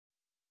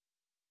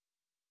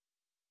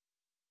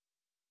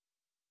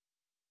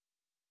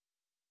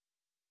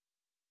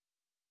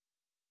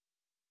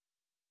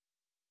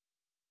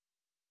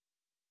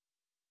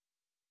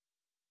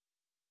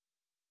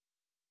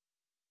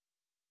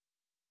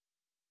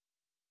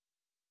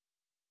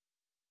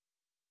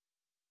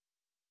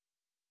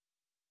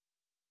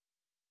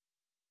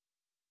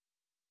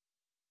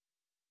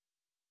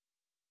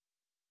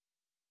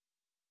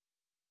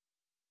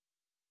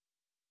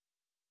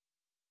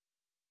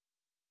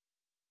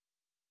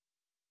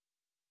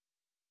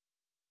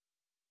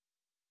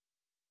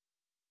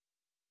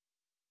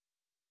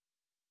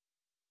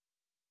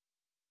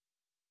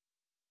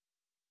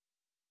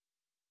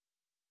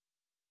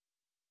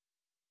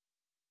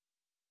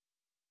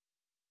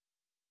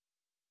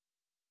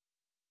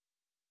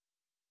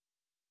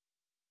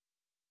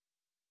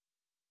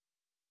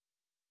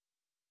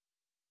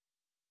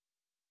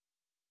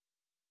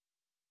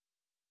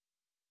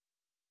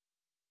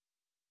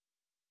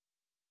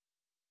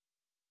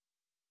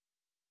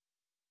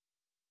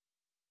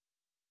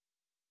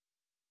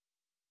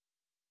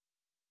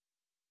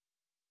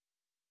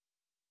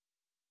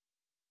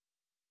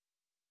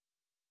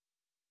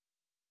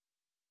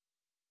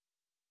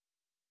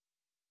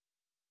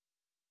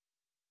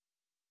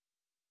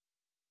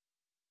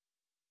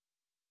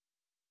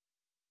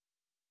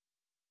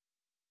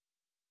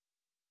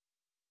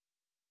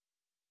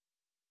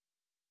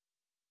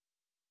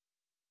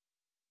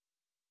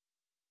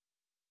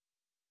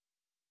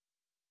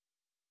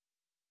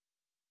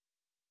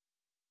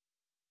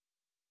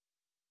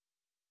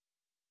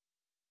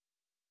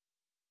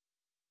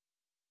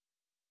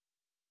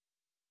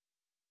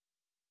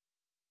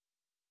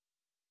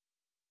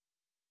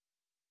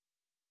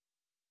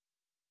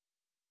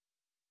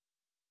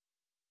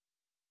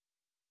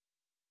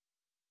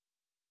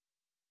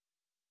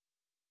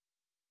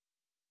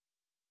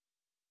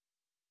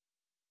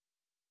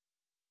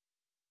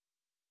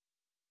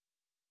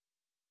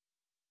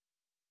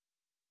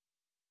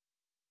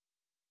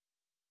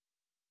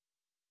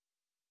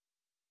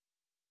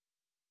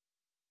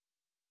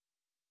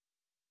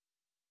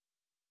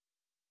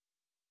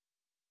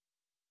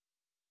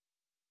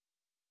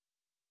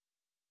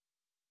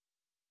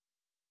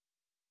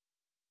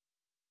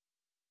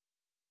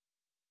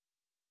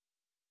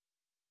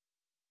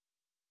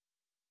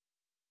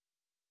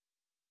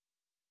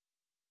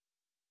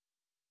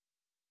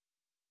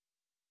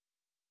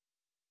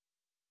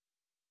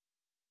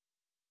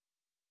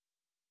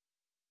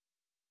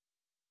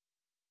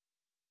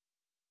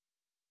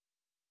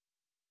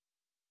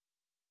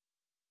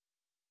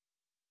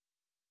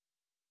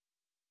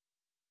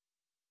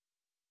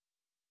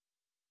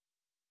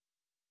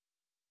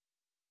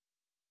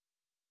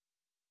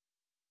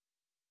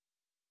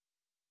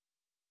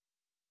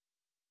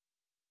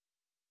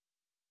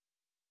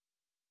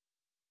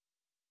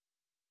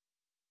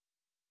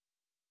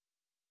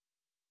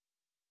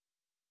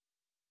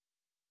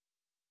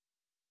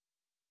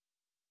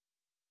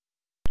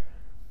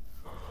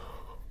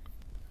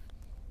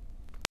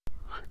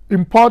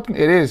important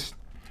it is.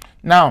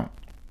 Now,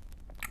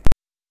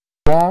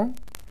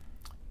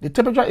 the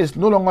temperature is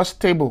no longer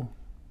stable.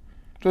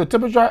 So the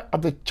temperature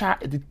of the child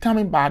is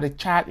determined by the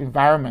child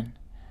environment.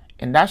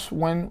 And that's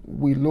when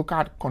we look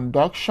at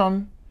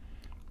conduction,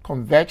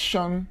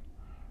 convection,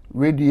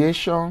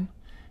 radiation,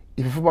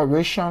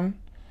 evaporation.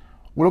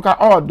 We look at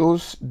all of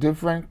those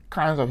different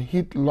kinds of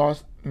heat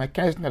loss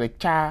mechanisms that the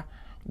child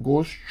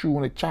goes through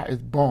when the child is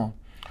born.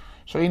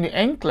 So in the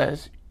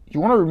NCLEX, you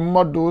want to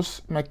remember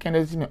those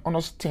mechanisms and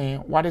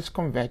understand what is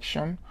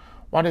convection,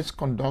 what is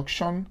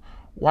conduction,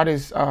 what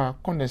is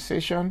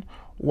condensation,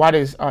 what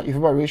is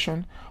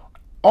evaporation,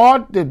 all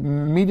the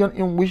medium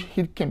in which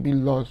heat can be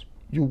lost.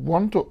 You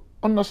want to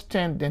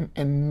understand them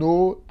and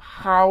know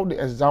how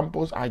the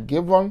examples are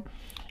given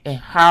and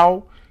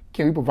how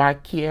can we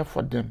provide care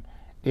for them.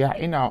 They are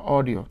in our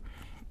audio.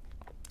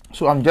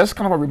 So I'm just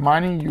kind of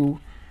reminding you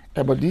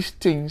about these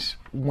things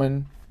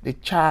when the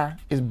child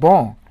is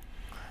born.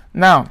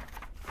 Now,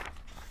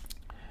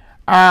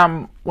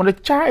 when the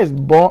child is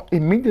born,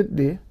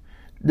 immediately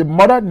the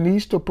mother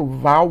needs to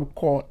provide what we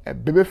call a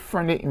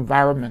baby-friendly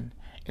environment.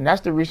 And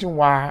that's the reason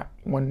why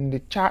when the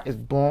child is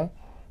born,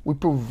 we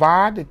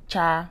provide the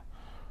child,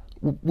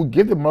 we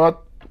give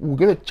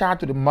the child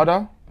to the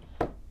mother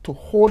to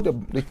hold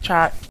the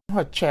child in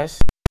her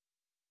chest.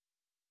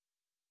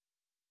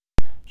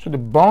 So the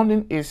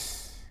bonding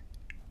is,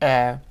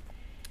 it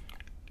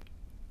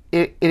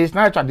is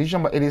not a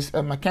tradition, but it is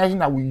a mechanism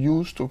that we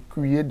use to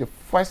create the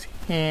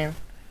first-hand,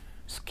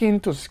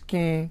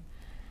 skin-to-skin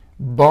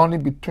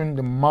bonding between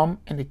the mom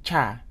and the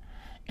child.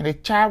 And the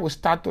child will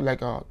start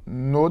to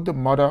know the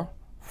mother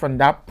from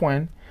that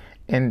point.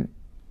 And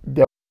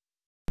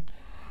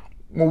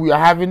when we are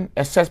having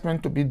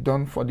assessment to be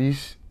done for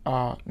these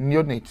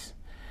neonates.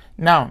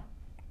 Now,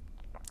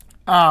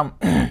 there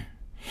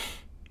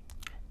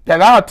are a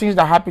lot of things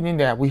that are happening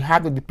there. We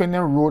have the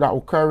dependent role that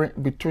occurring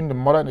between the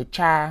mother and the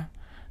child,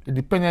 the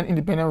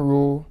dependent-independent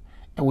role,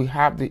 and we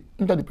have the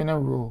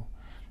interdependent role.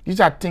 These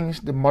are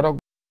things the mother.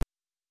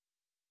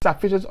 These are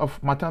features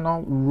of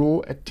maternal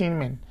role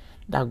attainment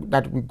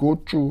that we go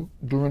through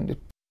during the.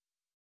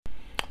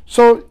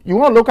 So you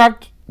want to look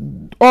at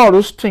all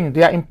those things.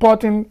 They are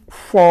important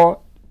for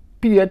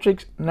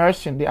pediatric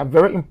nursing. They are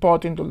very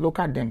important to look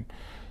at them.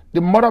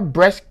 The mother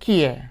breast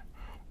care.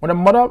 When the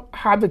mother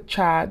has the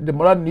child, the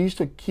mother needs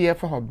to care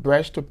for her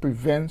breast to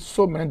prevent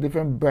so many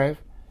different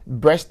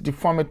breast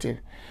deformities.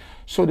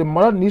 So the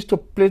mother needs to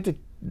place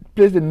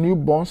the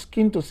newborn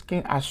skin to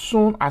skin as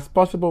soon as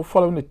possible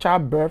following the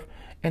childbirth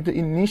and to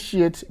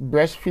initiate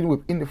breastfeeding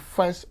within the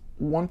first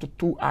 1 to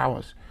 2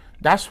 hours.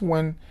 That's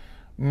when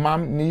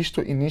mom needs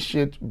to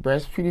initiate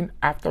breastfeeding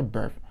after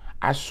birth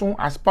as soon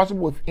as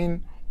possible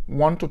within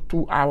 1 to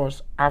 2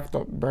 hours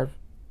after birth,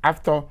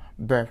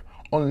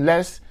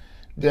 unless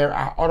there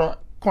are other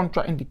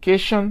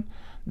contraindications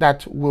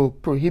that will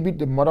prohibit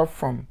the mother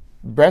from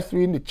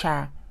breastfeeding the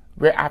child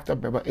right after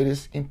birth. But it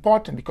is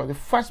important because the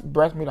first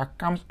breast milk that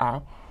comes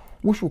out,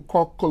 which we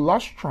call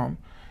colostrum,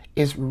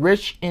 is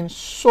rich in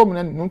so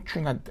many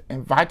nutrients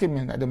and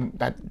vitamins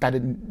that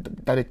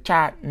the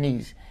child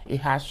needs. It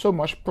has so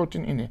much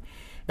protein in it.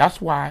 That's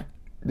why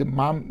the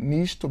mom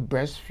needs to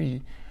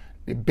breastfeed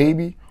the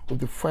baby with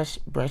the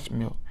first breast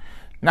milk.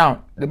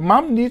 Now, the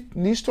mom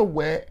needs to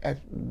wear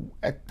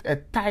a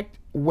tight,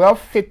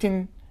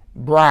 well-fitting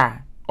bra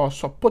or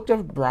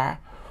supportive bra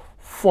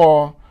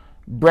for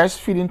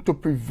breastfeeding to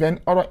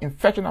prevent other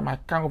infection that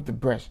might come with the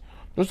breast.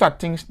 Those are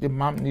things the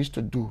mom needs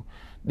to do.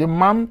 The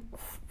mom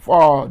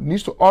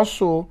needs to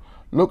also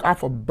look out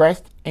for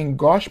breast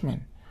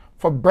engorgement.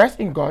 For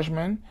breast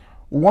engorgement,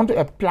 we want to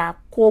apply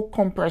cold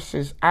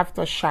compresses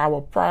after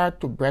shower prior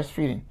to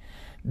breastfeeding.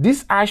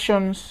 These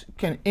actions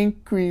can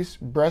increase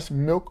breast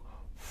milk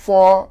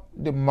for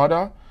the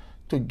mother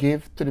to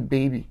give to the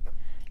baby.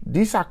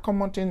 These are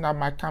common things that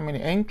might come in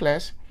the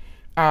NCLEX.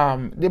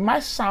 They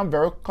might sound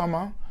very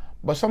common,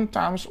 but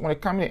sometimes when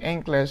it comes in the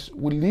NCLEX,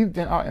 we leave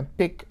them out and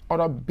pick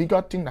other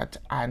bigger things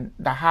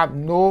that have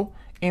no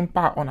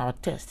impact on our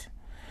test.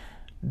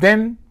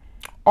 Then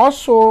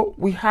also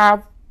we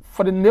have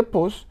for the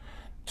nipples,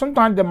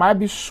 sometimes there might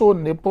be sore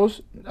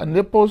nipples.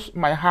 Nipples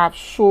might have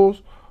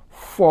sores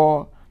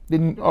for the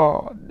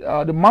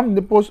mom.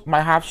 Nipples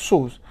might have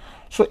sores.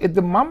 So if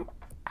the mom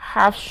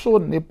has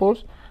sore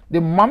nipples, the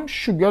mom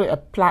should be able to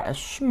apply a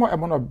small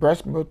amount of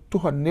breast milk to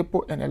her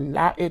nipple and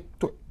allow it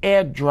to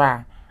air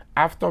dry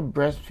after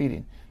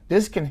breastfeeding.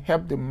 This can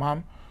help the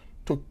mom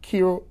to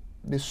cure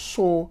the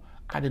sore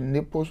at the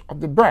nipples of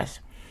the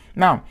breast.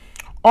 Now,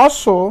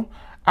 also,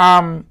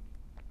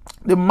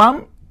 the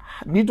mom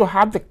needs to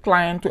have the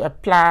client to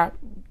apply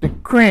the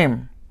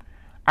cream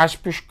as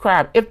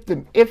prescribed.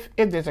 If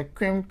there's a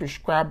cream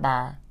prescribed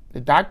by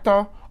the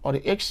doctor or the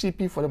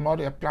HCP for the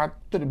mother to apply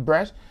to the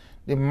breast,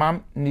 the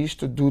mom needs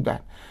to do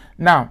that.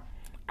 Now,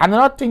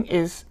 another thing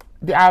is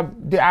there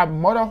are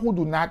mothers who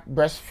do not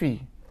breastfeed,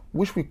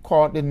 which we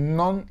call the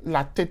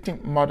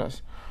non-lactating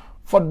mothers.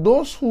 For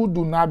those who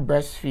do not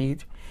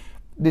breastfeed,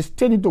 they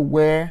still need to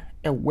wear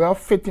a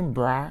well-fitting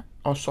bra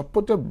or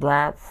supportive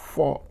bra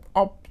for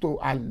up to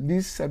at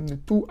least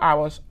 72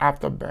 hours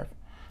after birth.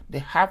 They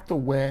have to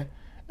wear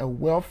a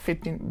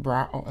well-fitting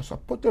bra or a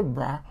supportive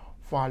bra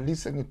for at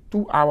least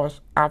 72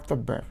 hours after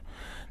birth.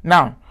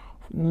 Now,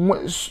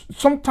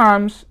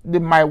 sometimes they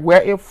might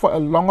wear it for a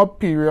longer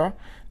period.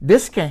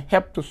 This can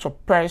help to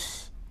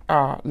suppress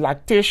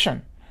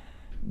lactation.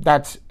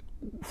 That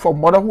for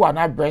mothers who are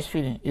not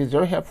breastfeeding is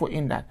very helpful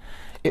in that.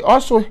 It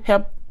also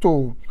helps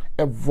to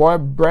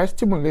avoid breast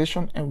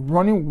stimulation and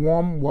running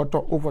warm water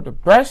over the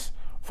breast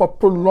for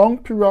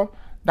prolonged period.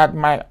 That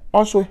might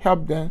also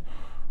help them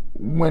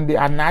when they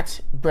are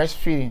not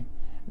breastfeeding,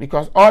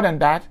 because other than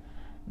that,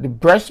 the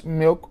breast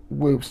milk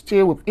will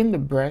stay within the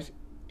breast.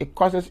 It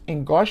causes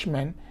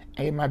engorgement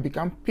and it might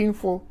become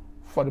painful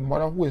for the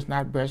mother who is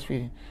not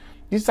breastfeeding.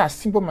 These are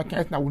simple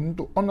mechanisms that we need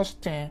to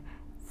understand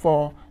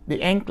for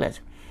the anklets.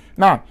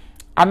 Now,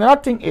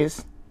 another thing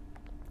is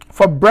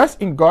for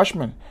breast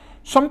engorgement.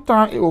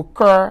 Sometimes it will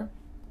occur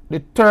the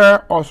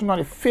 3rd or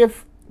sometimes the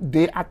 5th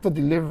day after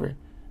delivery.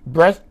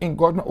 Breast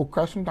engorgement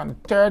occurs sometimes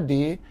the 3rd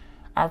day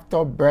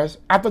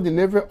after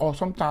delivery, or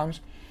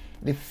sometimes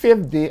the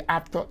 5th day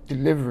after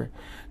delivery.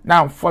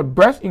 Now, for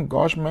breast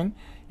engorgement,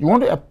 you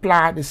want to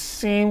apply the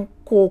same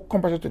cold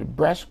compressor to the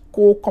breast,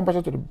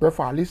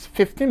 for at least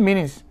 15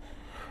 minutes,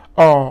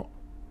 or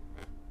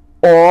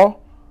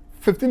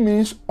 15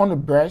 minutes on the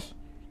breast.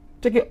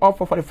 Take it off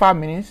for 45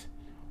 minutes,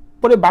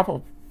 put it back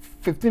for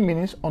 15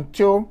 minutes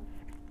until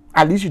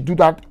at least you do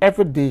that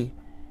every day,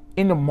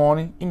 in the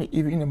morning, in the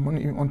evening, in the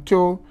morning,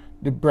 until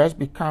the breast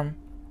become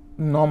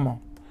normal.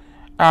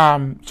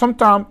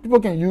 Sometimes people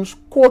can use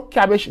cold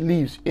cabbage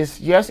leaves.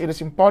 Yes, it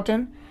is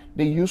important.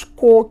 They use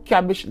cold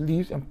cabbage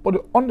leaves and put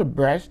it on the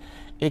breast.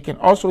 It can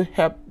also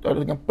help.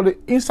 They can put it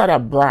inside a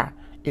bra.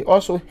 It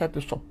also helps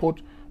to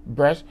support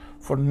breast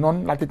for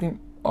non-lactating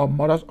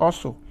mothers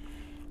also.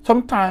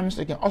 Sometimes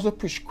they can also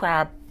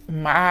prescribe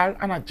mild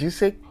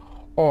analgesic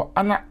or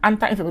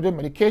anti-inflammatory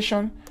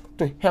medication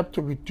to help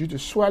to reduce the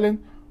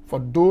swelling for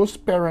those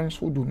parents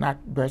who do not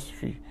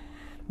breastfeed.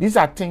 These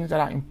are things that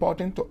are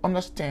important to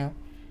understand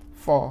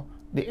for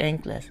the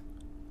anklets.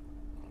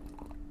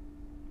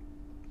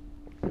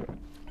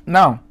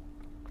 Now,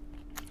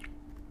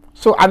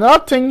 so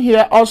another thing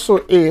here also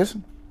is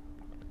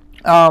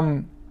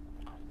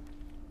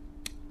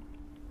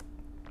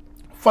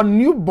for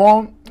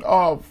newborn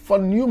for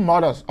new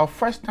mothers or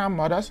first-time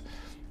mothers,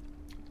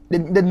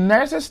 the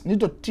nurses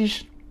need to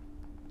teach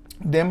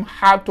them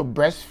how to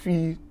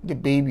breastfeed the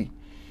baby.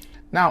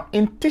 Now,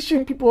 in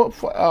teaching people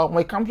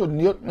when it comes to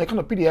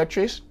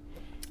pediatrics,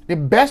 the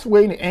best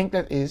way in the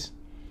anklet is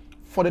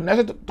for the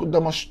nurse to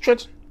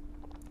demonstrate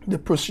the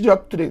procedure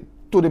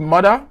to the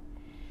mother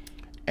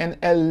and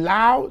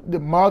allow the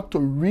mother to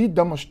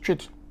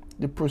re-demonstrate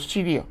the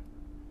procedure.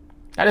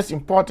 That is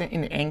important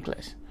in the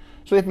anklets.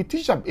 So if we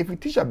teach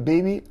a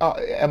baby,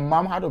 a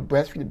mom how to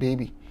breastfeed the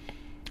baby,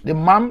 the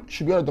mom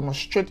should be able to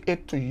demonstrate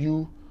it to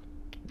you.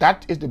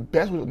 That is the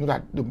best way to know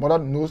that the mother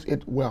knows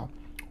it well.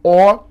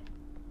 Or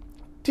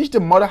teach the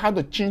mother how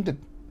to change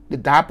the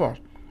diaper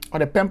or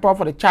the pamper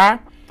for the child.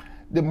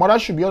 The mother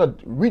should be able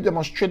to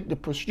re-demonstrate the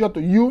procedure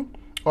to you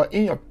or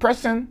in your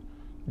presence.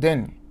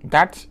 Then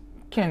that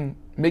can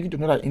make you to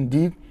know that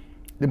indeed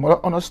the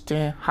mother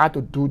understands how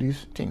to do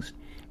these things.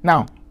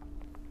 Now,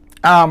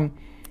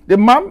 the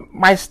mom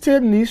might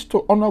still needs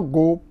to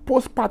undergo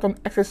postpartum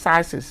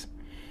exercises.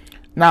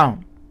 Now,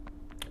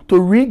 to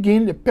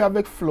regain the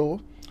pelvic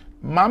flow,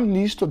 mom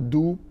needs to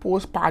do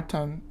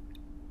postpartum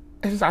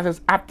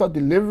exercises after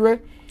delivery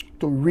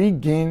to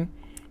regain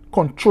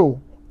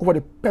control over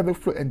the pelvic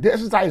floor. And the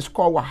exercise is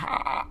called,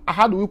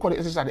 how do we call the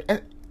exercise?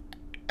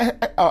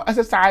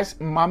 Exercise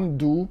mom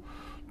do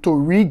to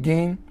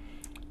regain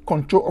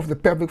control of the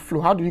pelvic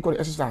floor. How do you call the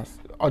exercise?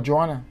 Or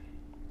Joanna?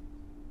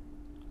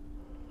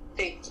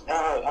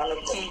 On the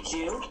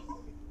KG.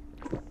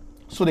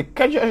 So the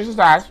KG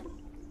exercise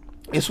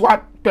is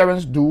what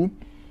parents do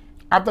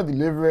after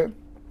delivery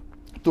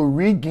to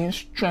regain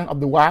strength of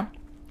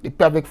the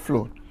pelvic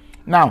floor.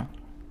 Now,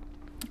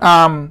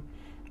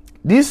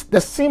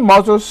 the same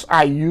muscles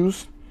are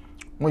used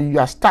when you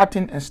are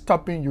starting and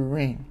stopping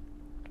urine.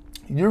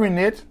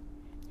 Urinate,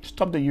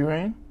 stop the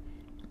urine,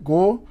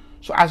 go.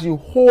 So as you're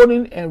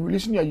holding and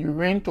releasing your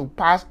urine to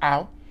pass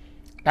out,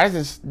 that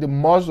is the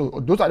muscle, or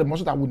those are the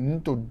muscles that we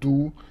need to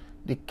do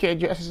the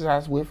KG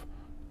exercise with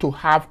to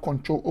have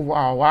control over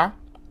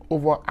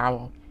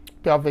our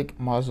pelvic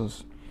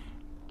muscles.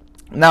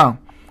 Now,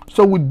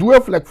 so we do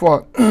it like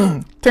for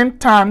 10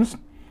 times,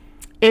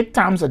 8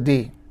 times a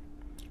day.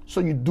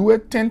 So you do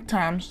it 10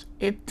 times,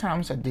 8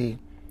 times a day.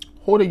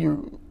 Hold the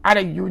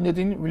either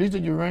urinating, release the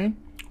urine,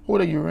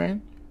 hold the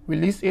urine,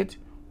 release it,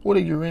 hold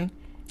the urine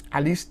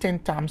at least 10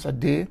 times a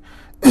day.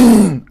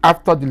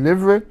 After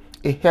delivery,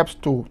 it helps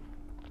to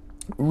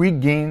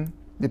regain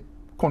the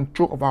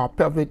control of our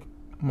pelvic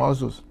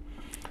muscles.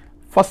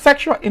 For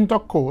sexual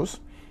intercourse,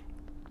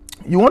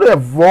 you want to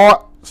avoid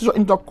sexual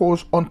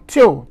intercourse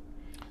until,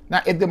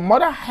 now if the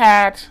mother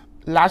had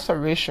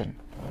laceration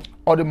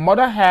or the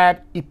mother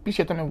had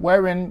episiotomy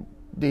wherein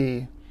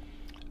the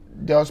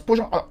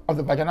portion of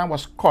the vagina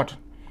was cut,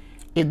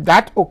 If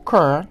that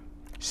occurs,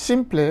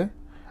 simply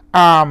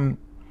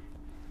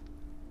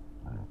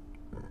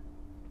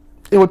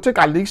it will take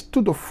at least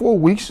 2 to 4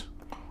 weeks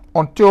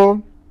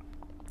until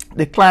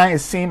the client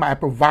is seen by a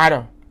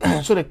provider.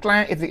 So the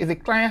client, if the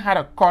client had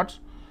a cut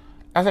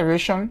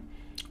laceration,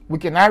 we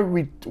cannot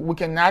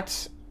return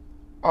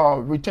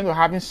to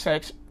having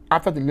sex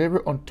after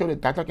delivery until the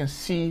doctor can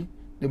see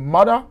the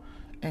mother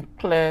and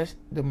clears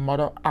the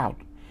mother out.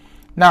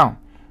 Now,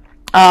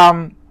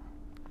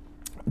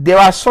 there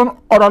are some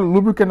other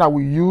lubricant that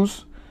we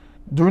use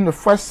during the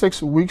first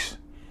 6 weeks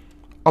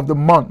of the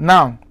month.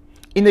 Now,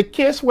 in the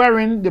case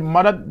wherein the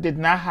mother did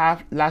not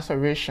have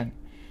laceration,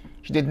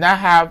 she did not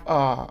have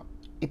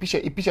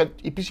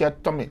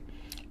episiotomy,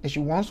 and she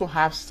wants to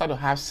start to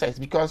have sex,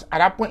 because at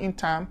that point in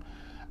time,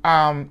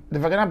 the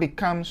vagina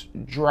becomes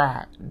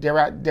dry.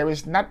 There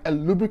is not a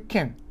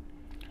lubricant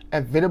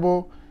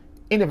available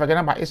in the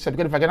vagina by itself,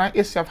 because the vagina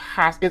itself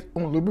has its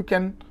own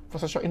lubricant for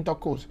sexual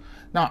intercourse.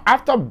 Now,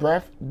 after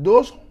birth,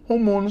 those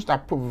hormones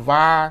that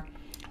provide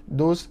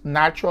those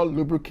natural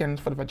lubricants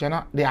for the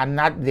vagina, they are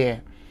not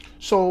there.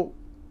 So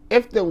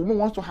if the woman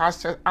wants to have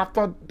sex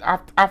after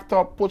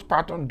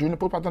postpartum, during the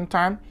postpartum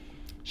time,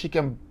 she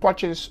can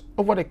purchase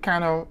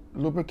over-the-counter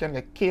lubricant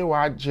like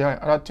KY gel and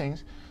other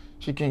things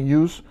she can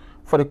use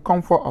for the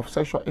comfort of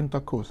sexual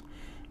intercourse.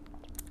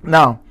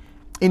 Now,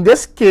 in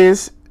this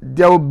case,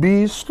 there will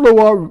be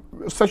slower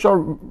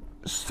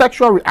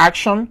sexual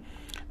reaction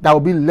that will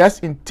be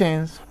less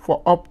intense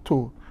for up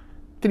to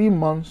 3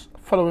 months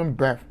following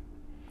birth.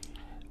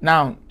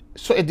 Now,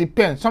 so it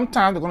depends.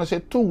 Sometimes they're going to say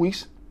 2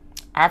 weeks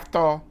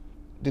after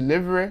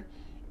delivery,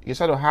 you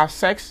start to have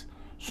sex.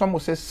 Some will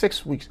say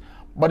 6 weeks.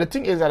 But the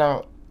thing is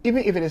that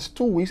even if it is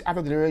 2 weeks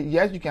after delivery,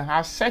 yes, you can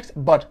have sex,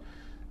 but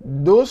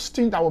those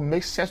things that will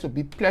make sex to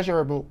be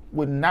pleasurable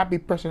will not be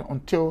present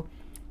until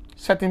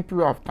certain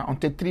period of time,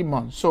 until 3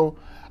 months. So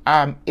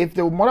if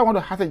the mother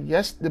wants to have sex,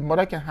 yes, the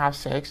mother can have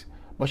sex,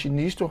 but she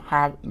needs to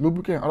have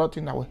lubricant and other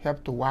things that will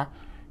help to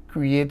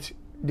create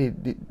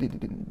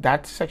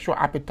that sexual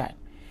appetite.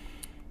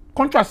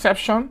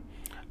 Contraception,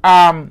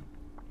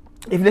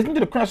 if you listen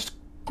to the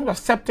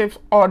contraceptive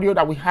audio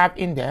that we have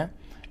in there,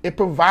 it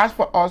provides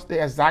for us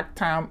the exact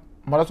time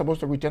mothers are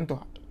supposed to return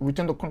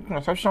to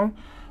contraception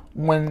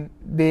when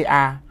they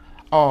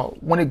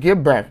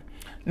give birth.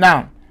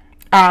 Now,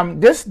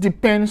 this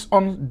depends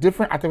on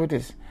different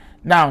activities.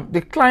 Now,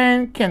 the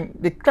client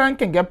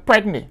can get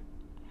pregnant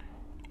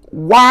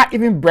while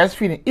even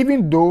breastfeeding,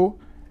 even though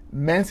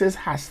menses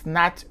has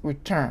not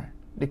returned.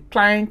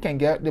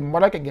 The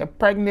mother can get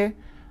pregnant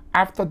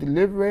after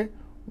delivery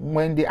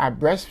when they are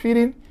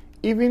breastfeeding,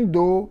 even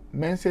though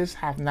menses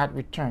have not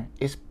returned.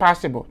 It's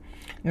possible.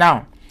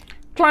 Now,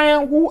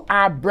 clients who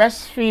are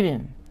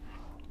breastfeeding,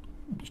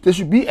 they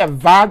should be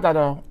advised that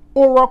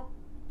oral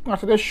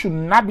contraceptive should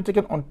not be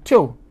taken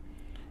until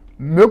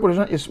milk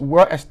production is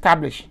well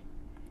established.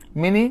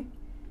 Meaning,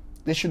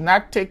 they should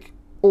not take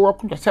oral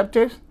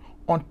contraceptives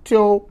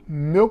until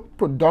milk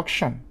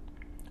production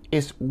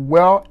is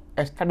well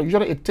established.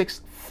 Usually it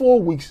takes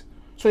 4 weeks.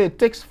 So it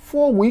takes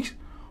 4 weeks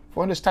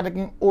for them to start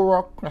taking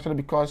oral contraceptive,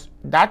 because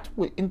that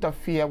will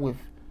interfere with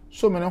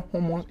so many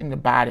hormones in the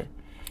body.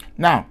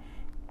 Now,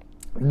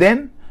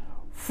 then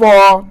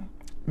for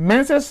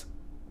menses,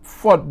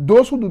 for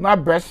those who do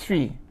not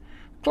breastfeed,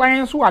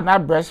 clients who are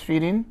not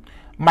breastfeeding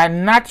might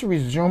not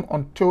resume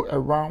until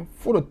around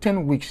 4 to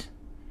 10 weeks.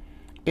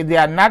 If they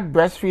are not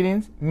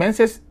breastfeeding,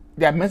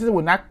 their menses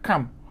will not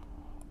come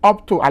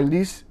up to at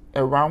least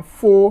around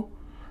 4.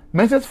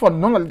 Menses for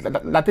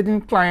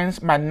non-lactating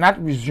clients might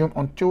not resume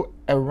until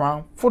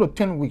around 4 to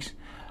 10 weeks.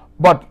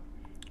 But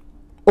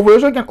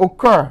ovulation can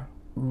occur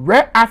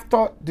right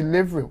after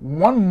delivery.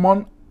 1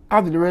 month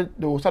after delivery,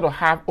 they will start to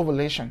have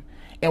ovulation.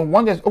 And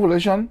once there's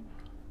ovulation,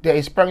 there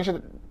is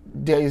pregnancy.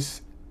 There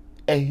is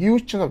a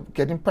huge chance of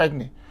getting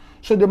pregnant.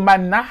 So they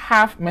might not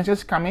have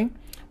menses coming,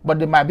 but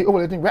they might be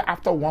ovulating right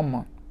after 1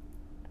 month.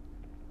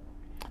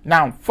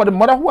 Now, for the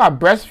mother who are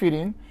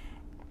breastfeeding,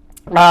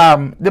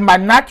 they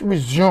might not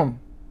resume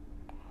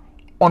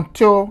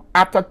until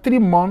after 3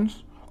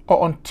 months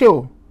or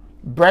until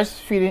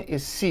breastfeeding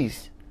is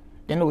ceased.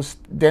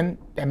 Then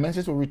the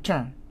menses will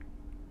return.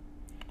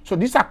 So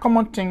these are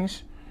common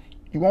things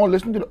you want to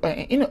listen to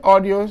in the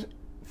audios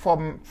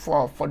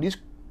for these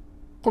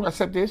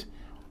contraceptives.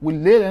 We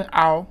lay them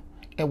out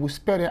and we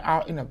spell them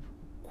out in a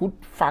good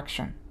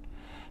fashion.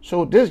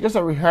 So this is just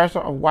a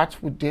rehearsal of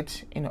what we did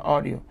in the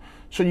audio.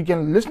 So you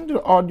can listen to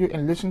the audio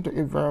and listen to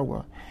it very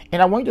well.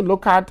 And I want you to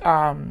look at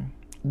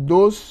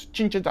those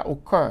changes that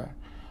occur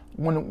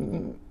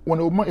when a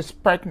woman is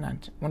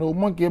pregnant, when a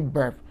woman gives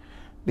birth,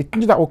 the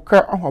changes that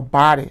occur on her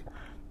body,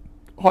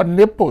 her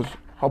nipples,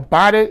 her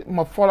body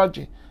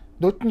morphology,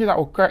 those changes that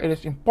occur. It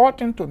is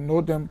important to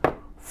know them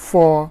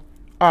for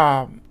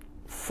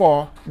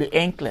the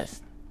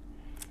anklets.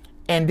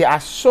 And there are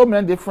so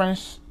many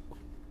different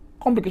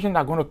complications that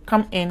are going to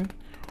come in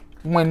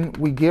when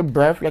we give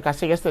birth. Like I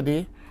said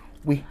yesterday,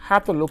 we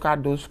have to look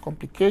at those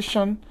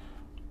complications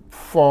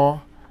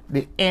for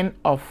the end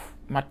of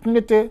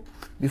maternity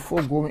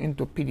before going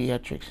into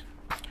pediatrics.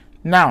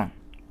 Now,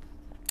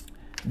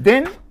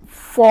 Then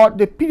for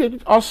the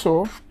pediatric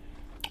also,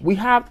 we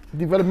have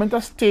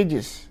developmental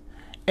stages.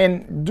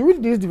 And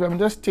during these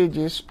developmental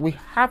stages, we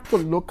have to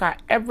look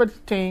at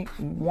everything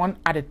one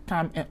at a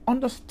time and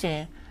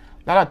understand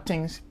a lot of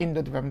things in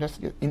the developmental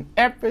stage. In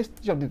every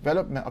stage of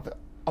development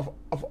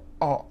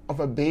of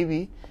a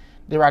baby,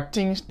 there are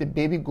things the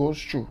baby goes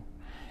through.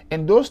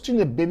 And those things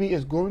the baby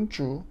is going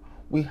through,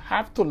 we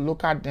have to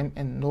look at them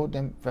and know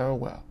them very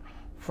well.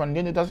 From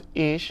neonatal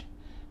age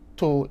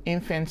to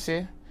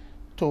infancy,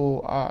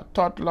 to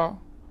toddler,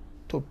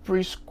 to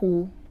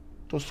preschool,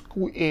 to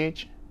school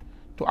age,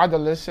 to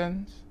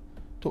adolescence,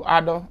 to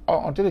adult,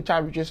 or until the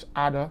child reaches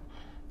adult.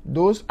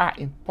 Those are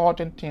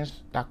important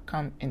things that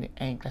come in the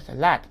NCLEX a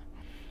lot.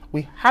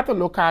 We have to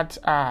look at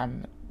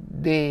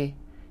the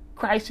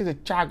crisis the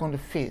child going to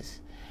face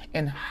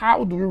and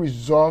how do we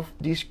resolve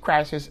these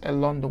crises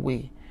along the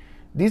way.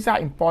 These are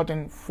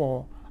important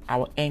for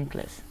our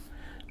NCLEX.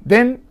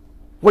 Then,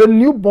 with a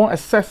newborn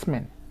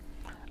assessment,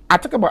 I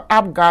talk about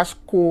APGAR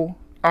score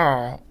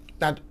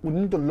that we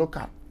need to look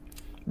at.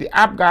 The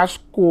APGAR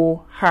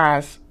score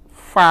has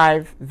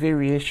 5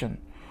 variations.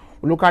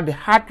 We look at the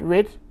heart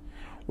rate,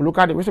 we look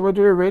at the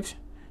respiratory rate,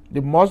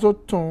 the muscle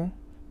tone,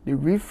 the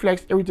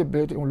reflex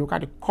irritability, and we look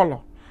at the color.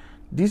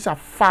 These are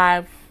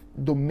 5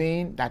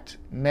 domains that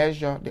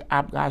measure the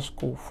APGAR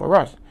score for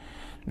us.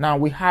 Now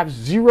we have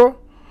 0,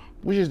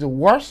 which is the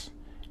worst,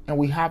 and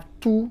we have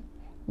 2,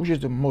 which is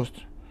the most.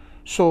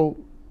 So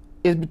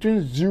it's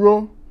between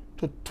 0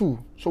 to 2.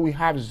 So we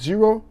have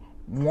 0,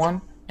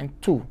 1,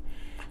 and 2.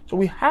 So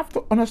we have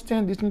to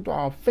understand this into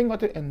our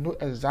fingertip and know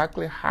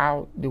exactly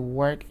how they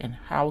work and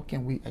how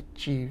can we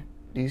achieve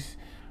this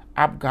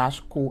APGAR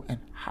score and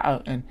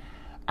how. And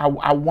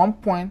at one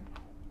point,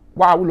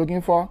 what are we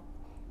looking for?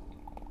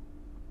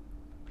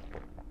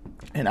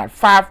 And at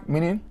 5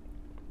 minutes,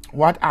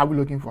 what are we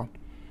looking for?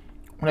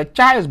 When a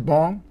child is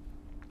born,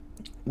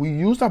 we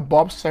use a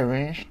bulb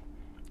syringe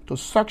to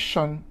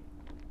suction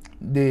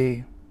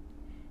the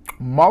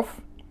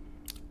mouth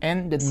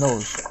and the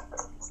nose.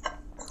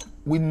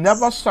 We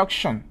never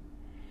suction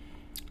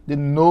the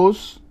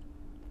nose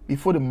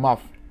before the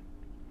mouth.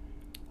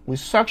 We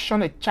suction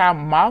the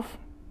child's mouth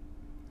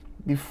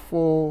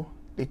before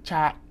the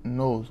child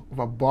nose with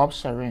a bulb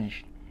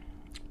syringe.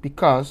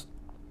 Because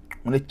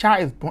when the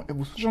child is born, if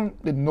we suction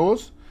the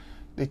nose,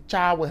 the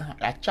child will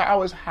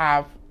always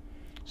have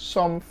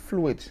some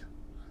fluid,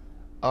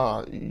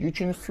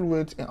 uterine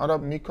fluid and other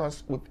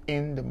mucus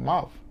within the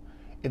mouth.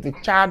 If the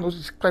child nose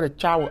is clear, the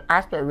child will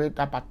aspirate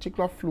that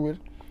particular fluid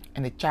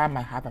and the child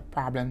might have a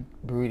problem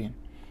breathing.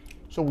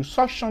 So we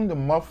suction the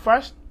mouth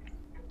first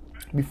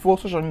before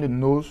suctioning the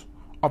nose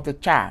of the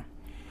child.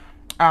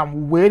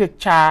 Weigh the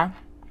child,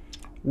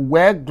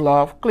 wear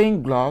gloves,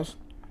 clean gloves,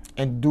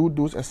 and do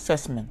those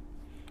assessments.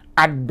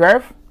 At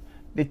birth,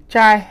 the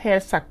child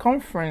head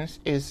circumference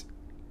is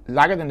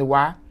larger than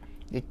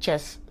the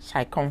chest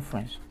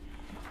circumference.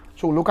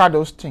 So look at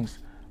those things.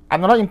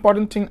 Another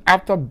important thing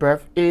after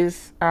birth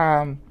is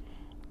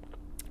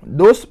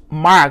those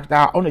marks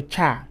that are on the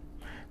child.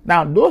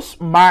 Now, those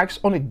marks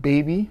on a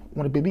baby,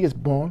 when the baby is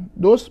born,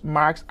 those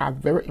marks are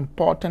very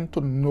important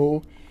to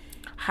know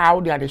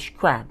how they are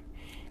described.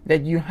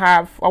 That you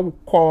have what we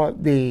call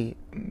the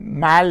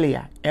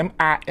malia,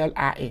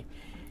 M-I-L-I-A.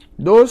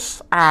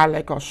 Those are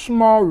like a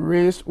small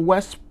raised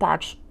wet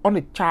spots on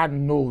the child's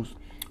nose,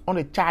 on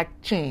the child's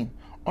chin,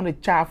 on the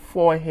child's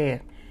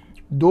forehead.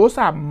 Those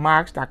are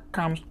marks that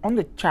comes on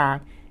the child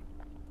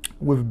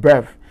with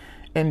birth.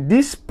 And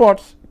these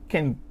spots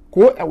can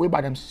go away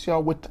by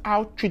themselves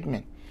without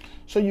treatment.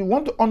 So you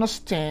want to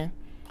understand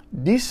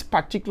this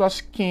particular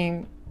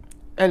skin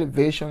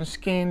elevation,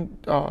 skin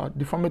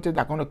deformity that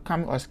are going to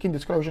come, or skin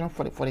discoloration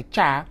for the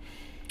child.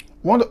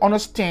 You want to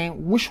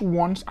understand which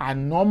ones are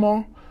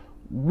normal,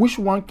 which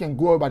one can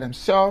go by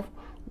themselves,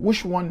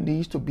 which one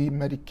needs to be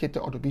medicated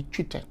or to be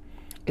treated.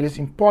 It is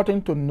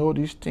important to know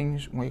these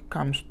things when it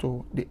comes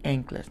to the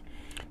NCLEX.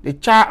 The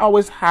child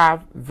always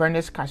have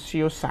venous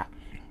caseosa.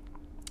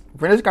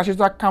 Venous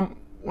caseosa come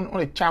on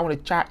the child when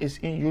the child is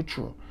in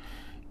utero.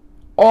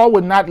 All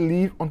will not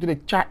leave until the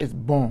child is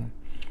born.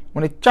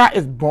 When the child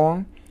is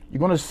born, you're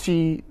going to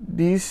see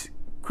these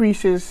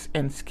creases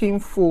and skin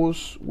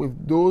folds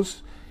with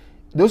those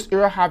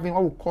areas having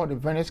what we call the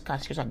venous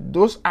caseosa.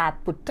 Those are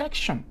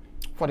protection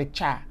for the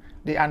child.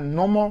 They are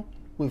normal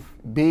with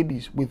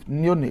babies, with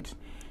neonates.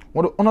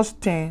 You want to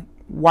understand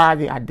why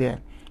they are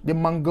there. The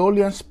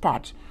Mongolian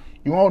spots.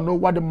 You want to know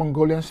what the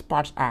Mongolian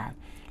spots are.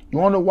 You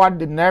want to know what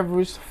the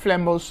nervus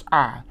flammeus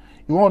are.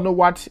 You want to know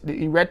what the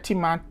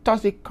erythema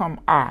toxicum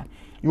are.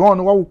 You want to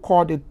know what we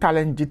call the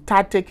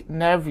telangiectatic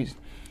nervus.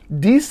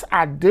 These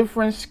are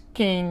different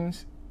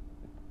skins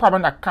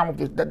problems that come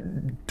with the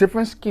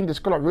different skin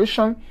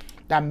discoloration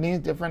that means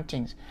different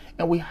things.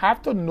 And we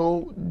have to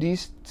know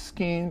these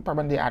skin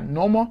problems, they are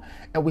normal,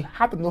 and we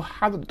have to know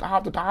how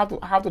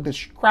to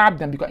describe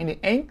them, because in the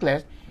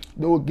NCLEX,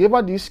 they will give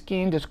us this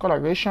skin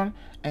discoloration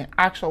and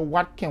ask her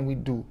what can we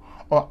do,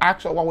 or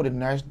ask her what would the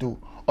nurse do.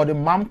 Or the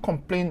mom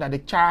complained that the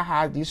child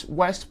has these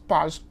wet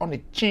spots on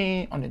the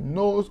chin, on the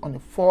nose, on the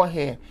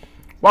forehead.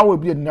 what will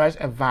be the nurse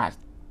advice?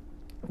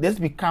 This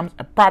becomes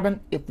a problem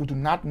if we do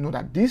not know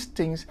that these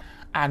things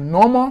are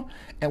normal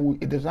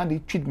and it does not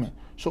need treatment.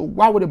 So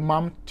what would the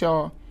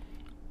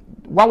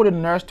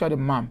nurse tell the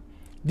mom?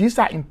 These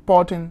are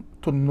important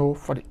to know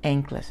for the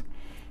anklets.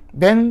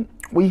 Then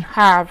we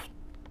have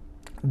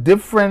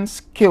different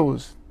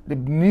skills. The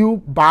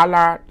new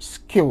Ballard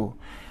scale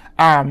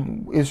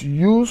is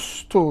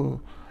used to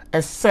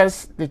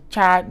assess the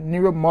child's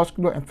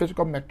neuromuscular and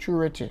physical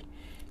maturity.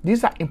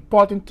 These are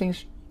important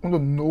things you want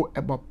to know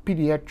about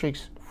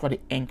pediatrics for the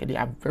ankle. They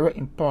are very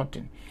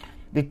important.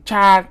 The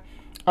child,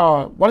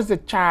 what is the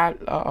child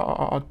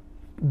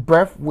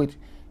birth weight,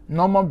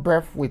 normal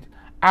birth weight,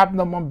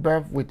 abnormal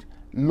birth weight,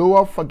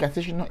 lower for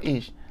gestational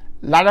age,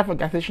 larger for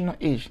gestational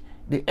age,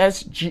 the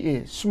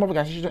SGA, small for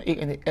gestational age,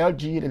 and the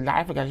LGA, the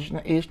large for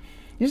gestational age.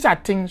 These are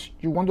things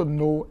you want to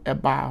know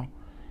about.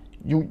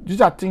 These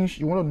are things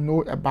you want to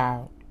know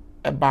about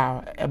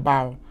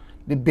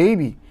the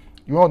baby.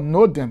 You want to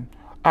know them.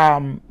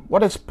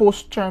 What is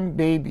post-term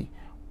baby,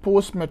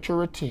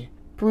 post-maturity,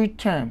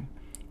 preterm?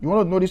 You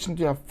want to know this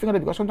into your finger,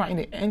 because sometimes in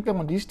the ankle,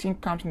 when these things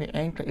come in the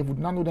ankle, if we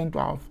do not know them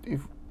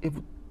if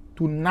we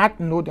do not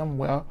know them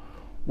well,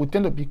 we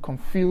tend to be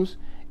confused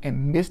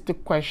and miss the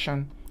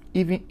question,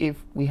 even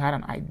if we had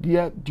an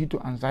idea due to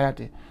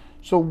anxiety.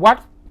 So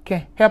what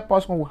can help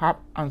us when we have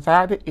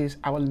anxiety is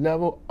our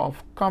level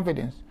of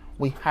confidence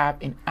we have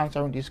in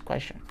answering this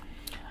question.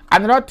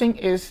 Another thing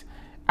is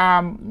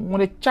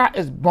when a child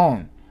is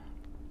born,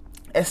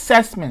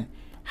 assessment,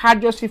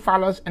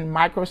 hydrocephalus and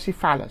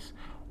microcephalus.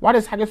 What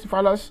is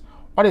hydrocephalus?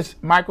 What is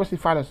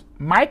microcephalus?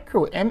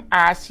 Micro,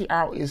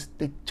 M-I-C-R, is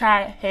the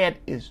child head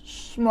is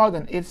smaller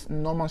than its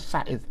normal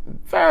size. It's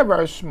very,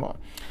 very small.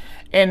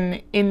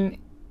 And in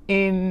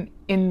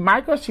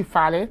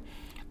microcephaly,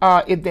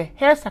 if the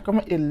head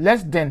circumference is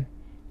less than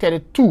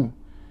 32,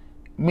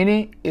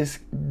 meaning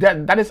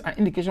that is an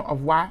indication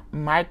of what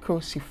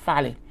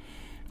microcephaly.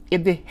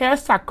 If the head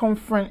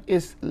circumference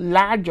is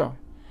larger,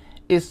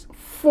 is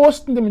 4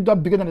 centimeters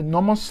bigger than the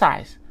normal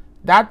size,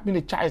 that means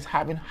the child is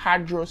having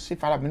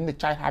hydrocephalus, meaning the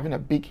child is having a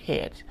big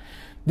head.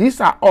 These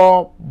are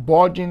all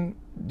bulging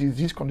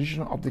disease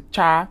conditions of the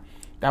child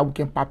that we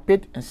can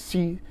palpate and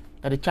see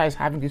that the child is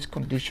having this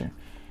condition.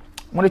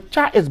 When the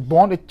child is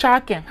born, the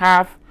child can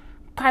have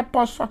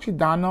Kyphos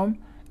succedanum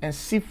and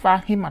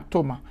Cepha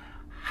hematoma.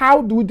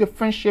 How do we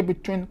differentiate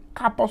between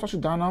Kyphos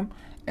succedanum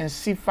and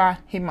Cepha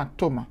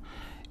hematoma?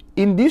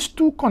 In these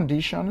two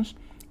conditions,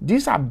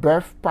 these are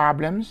birth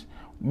problems.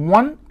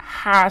 One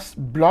has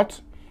blood,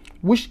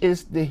 which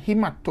is the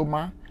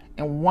hematoma,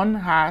 and one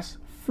has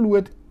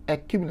fluid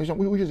accumulation,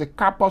 which is the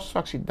Kyphos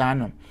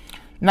succedanum.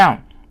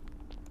 Now,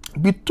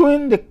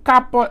 between the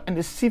Kyphos and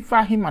the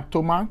Cepha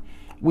hematoma,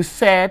 we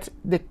said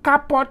the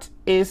Kyphos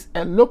is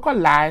a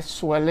localized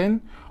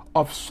swelling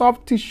of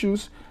soft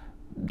tissues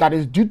that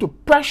is due to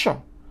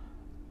pressure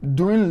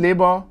during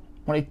labor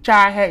when a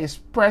child head is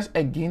pressed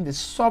against the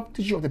soft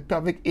tissue of the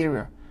pelvic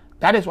area.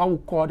 That is what we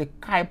call the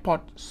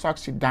Kyphos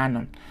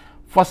succedanum.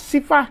 For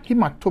Cepha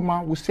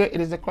hematoma, we say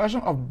it is a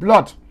collection of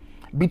blood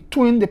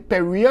between the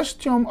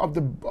periosteum of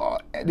the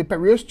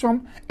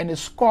periosteum and the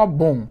skull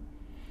bone.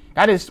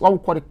 That is what we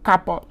call the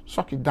Kyphos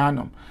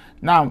succedanum.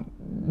 Now,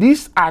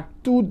 these are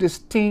two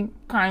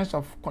distinct kinds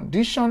of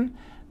condition.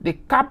 The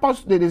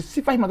Kyphos, the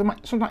Cepha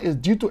hematoma sometimes is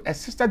due to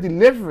assisted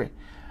delivery.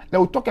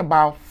 Then we talk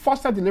about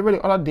foster delivery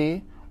the other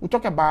day. We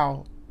talk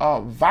about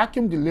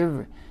vacuum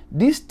delivery.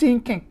 This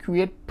thing can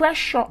create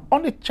pressure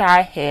on the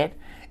child head,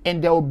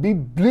 and there will be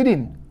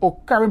bleeding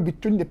occurring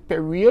between the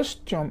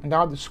periosteum and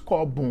the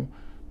skull bone,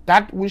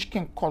 that which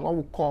can cause what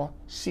we call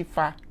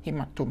Cepha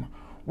hematoma.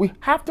 We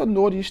have to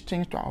know these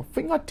things to our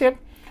fingertip.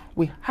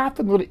 We have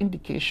to know the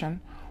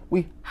indication.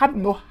 We have to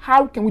know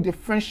how can we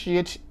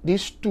differentiate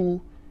these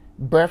two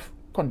birth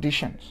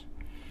conditions.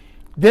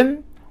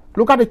 Then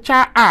look at the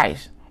child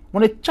eyes.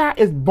 When a child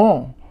is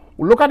born,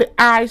 we look at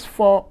the eyes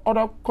for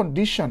other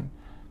conditions.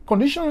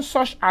 Conditions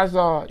such as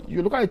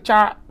you look at the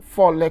child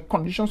for like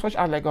conditions such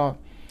as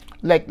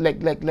like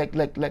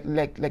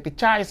the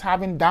child is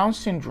having Down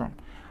syndrome.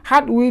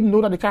 How do we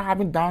know that the child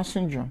having Down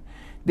syndrome?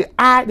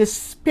 The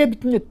space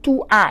between the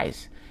two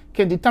eyes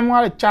can determine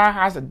whether the child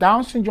has a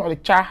Down syndrome or the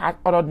child has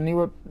other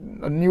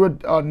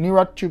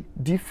neural tube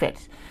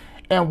defects.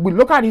 And we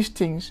look at these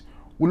things.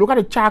 We look at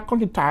the child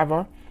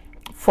conjunctiva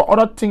for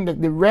other things like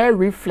the rear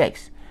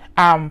reflex.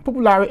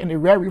 Papillary and the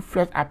rear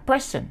reflex are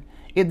present.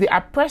 If they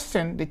are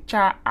present, the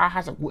child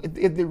has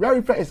if the rear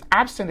reflex is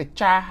absent, the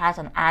child has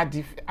an eye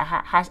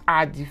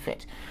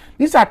defect.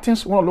 These are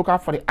things we want to look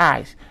at for the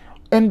eyes.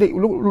 And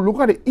look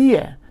at the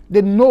ear,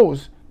 the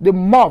nose, the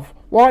mouth.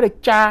 What the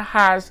child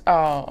has,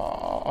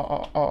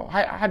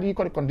 how do you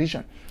call the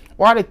condition?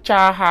 What the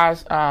child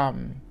has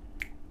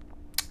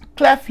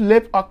cleft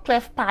lip or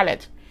cleft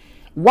palate.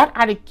 What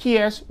are the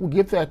cares we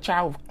give to a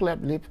child with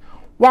cleft lip?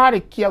 What are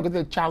the cares we give to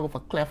a child with a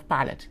cleft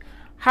palate?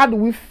 How do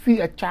we feed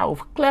a child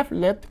with cleft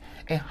lip,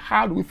 and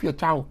how do we feed a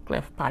child with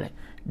cleft palate?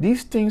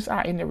 These things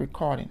are in the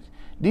recordings.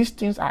 These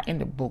things are in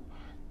the book.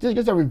 This is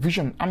just a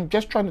revision. I'm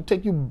just trying to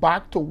take you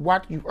back to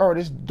what you've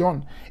already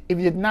done. If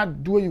you did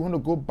not do it, you want to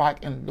go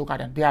back and look at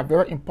them. They are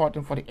very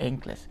important for the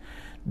NCLEX.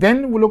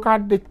 Then we look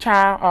at the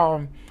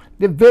child,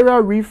 the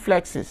various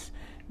reflexes.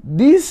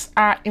 These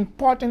are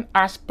important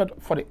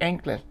aspects for the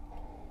NCLEX.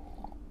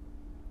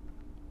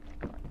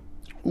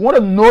 We want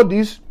to know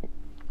these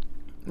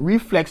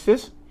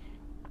reflexes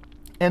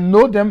and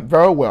know them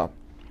very well.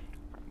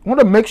 We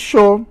want to make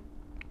sure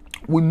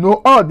we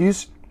know all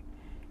these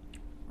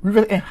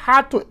reflexes and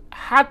how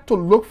to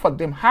look for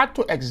them, how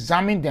to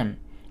examine them.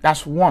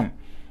 That's one.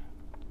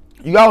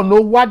 You gotta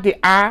know what they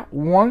are.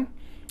 One,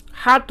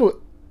 how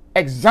to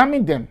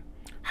examine them.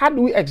 How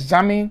do we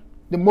examine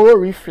the motor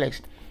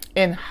reflex?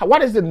 And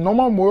what is the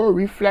normal motor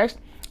reflex?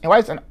 And what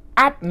is an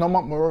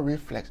abnormal motor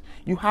reflex?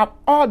 You have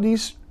all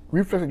these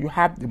reflexes. You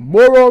have the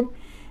motor,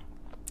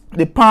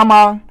 the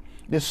palmar,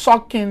 the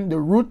sucking, the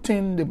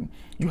rooting,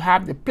 you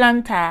have the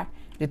plantar,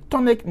 the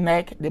tonic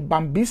neck, the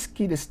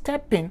Babinski, the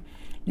stepping.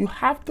 You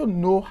have to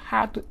know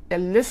how to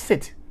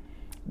elicit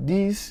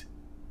these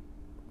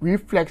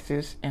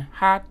reflexes and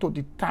how to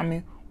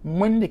determine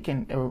when they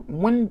can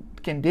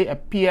they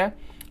appear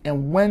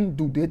and when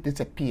do they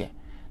disappear.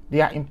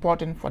 They are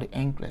important for the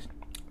NCLEX.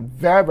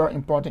 Very, very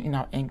important in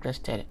our NCLEX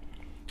study.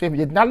 So if you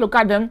did not look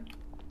at them,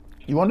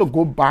 you want to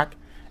go back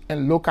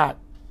and look at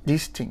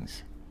these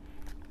things.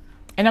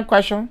 Any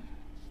question?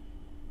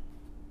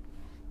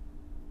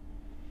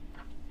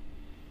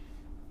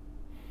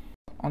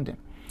 On them.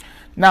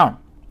 Now,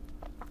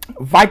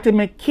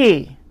 vitamin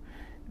K,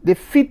 the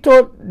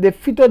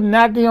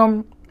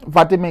phytonadium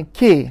vitamin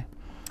K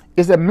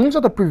is a means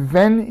to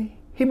prevent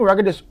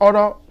hemorrhagic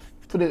disorder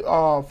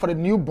for the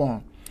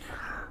newborn.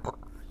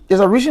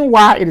 There's a reason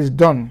why it is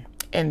done,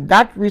 and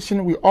that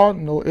reason we all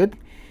know it.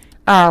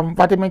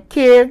 Vitamin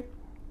K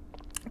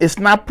is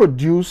not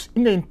produced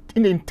in the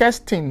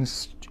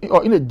intestines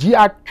or in the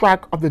GI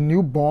tract of the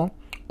newborn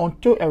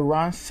until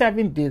around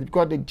 7 days,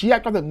 because the GI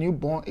tract of the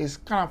newborn is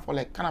kind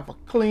of a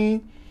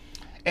clean,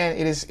 and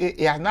it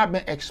has not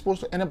been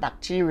exposed to any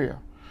bacteria.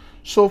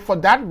 So for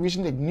that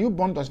reason, the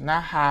newborn does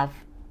not have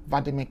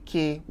vitamin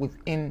K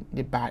within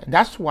the body.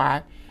 That's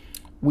why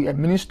we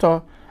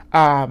administer,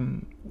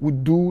 we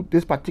do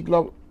this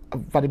particular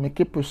vitamin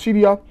K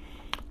procedure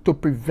to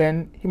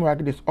prevent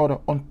hemorrhagic disorder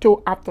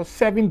until after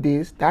 7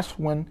 days. That's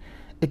when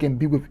it can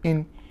be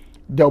within,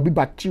 there will be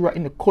bacteria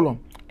in the colon,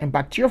 and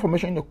bacterial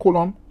formation in the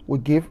colon will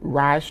give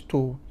rise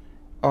to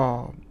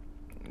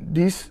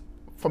this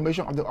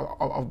formation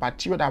of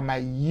bacteria that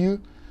might be able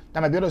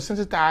to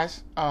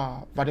sensitize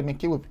vitamin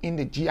K within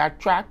the GI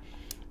tract,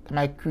 that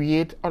might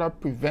create other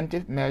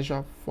preventive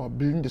measures for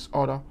bleeding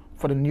disorder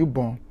for the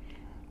newborn.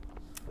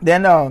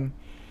 Then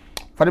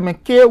vitamin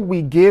K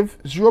we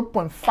give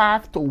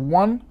 0.5 to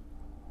 1.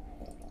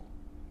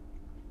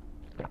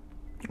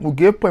 We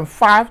give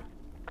 0.5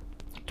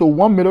 to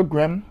 1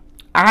 milligram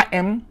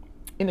IM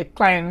in the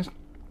client's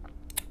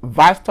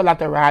vasta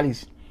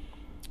lateralis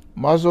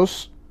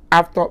muscles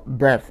after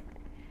birth,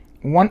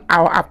 1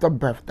 hour after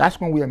birth. That's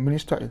when we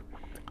administer it.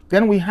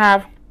 Then we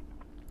have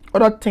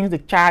other things the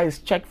child is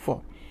checked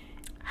for.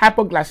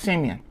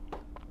 Hypoglycemia.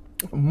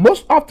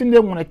 Most often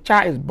when a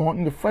child is born,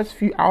 in the first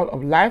few hours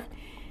of life,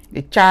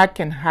 the child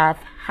can have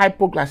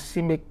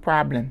hypoglycemic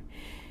problem.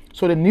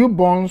 So the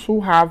newborns who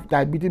have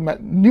diabetes,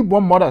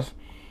 newborn mothers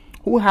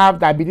who have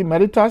diabetes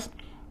mellitus,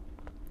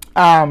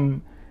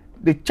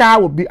 the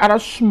child will be either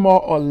small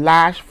or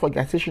large for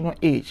gestational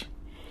age.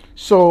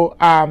 So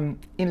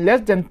in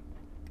less than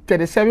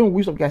 37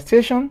 weeks of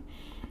gestation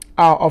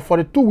or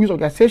 42 weeks of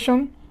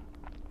gestation,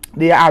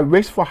 they are at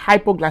risk for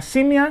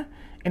hypoglycemia,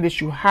 and they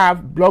should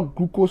have blood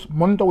glucose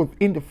monitored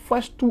within the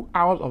first 2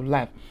 hours of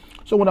life.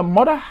 So when a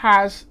mother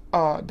has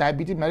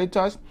diabetes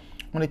mellitus,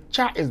 when a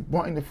child is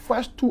born, in the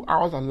first 2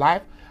 hours of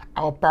life,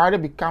 our priority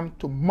becomes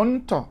to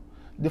monitor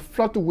the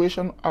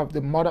fluctuation of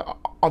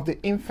the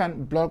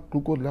infant blood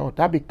glucose level.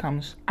 That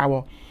becomes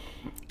our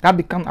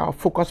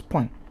focus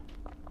point.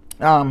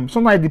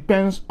 Sometimes it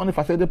depends on the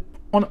facility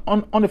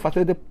on the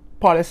facility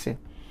policy.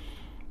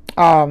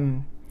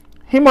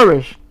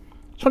 Hemorrhage.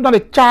 Sometimes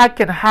the child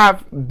can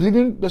have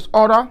bleeding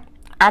disorder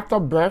after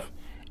birth,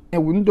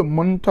 and we need to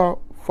monitor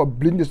for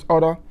bleeding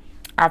disorder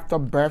after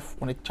birth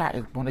when the child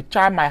is born. The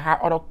child might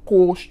have other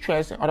cold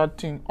stress and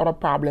other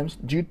problems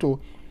due to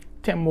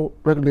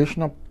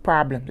thermoregulational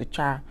problems the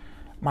child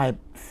might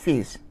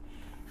face.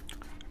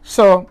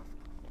 So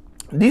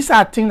these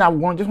are things that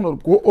we just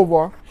want to go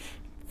over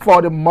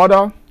for the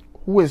mother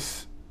who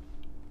is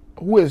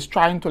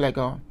trying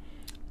to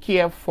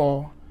care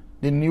for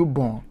the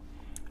newborn.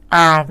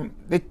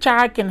 The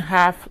child can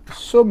have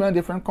so many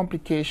different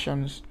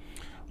complications.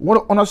 We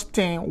want to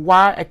understand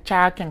why a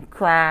child can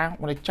cry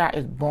when a child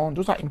is born.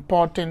 Those are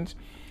important.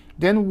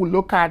 Then we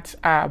look at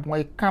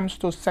when it comes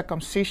to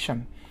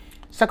circumcision.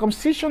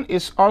 Circumcision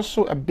is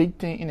also a big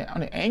thing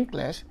on the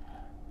NCLEX,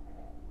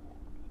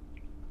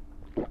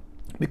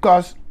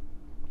 because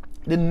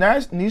the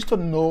nurse needs to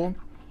know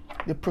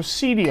the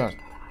procedure,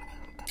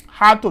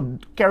 how to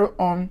carry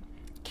on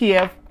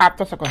care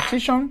after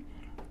circumcision,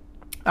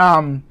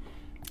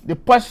 the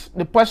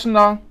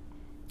personal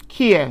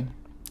care,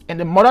 and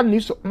the mother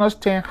needs to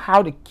understand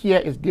how the care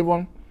is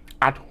given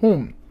at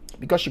home,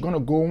 because she's going to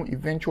go home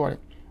eventually.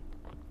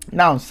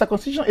 Now,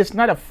 circumcision is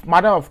not a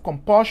matter of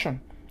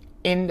compulsion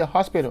in the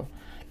hospital.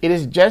 It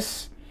is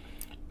just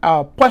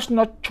a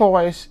personal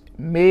choice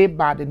made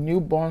by the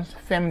newborn's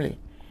family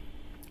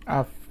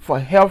for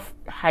health,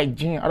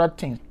 hygiene, other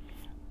things.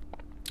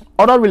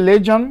 Other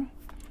religion,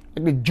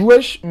 like the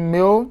Jewish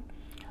male,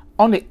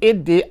 on the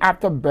 8th day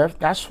after birth,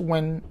 that's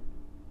when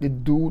they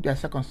do their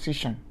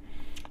circumcision.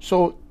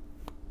 So,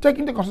 take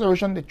into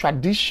consideration the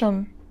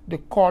tradition, the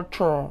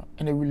culture,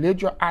 and the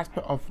religious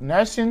aspect of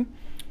nursing,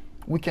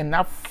 we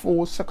cannot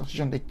force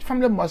circumcision. The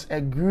family must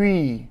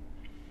agree.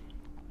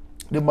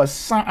 They must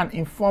sign an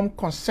informed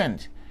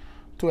consent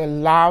to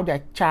allow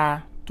their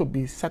child to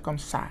be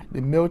circumcised,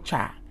 the male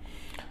child.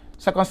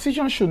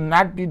 Circumcision should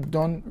not be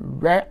done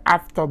right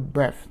after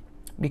birth,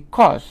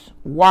 because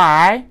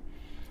why?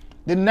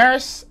 The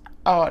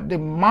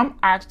mom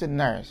asked the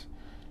nurse,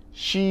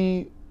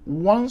 she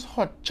wants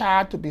her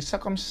child to be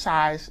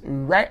circumcised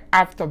right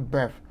after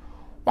birth.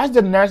 What's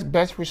the nurse's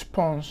best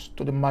response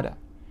to the mother?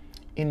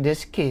 In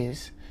this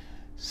case,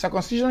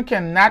 circumcision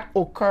cannot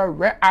occur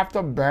right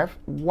after birth.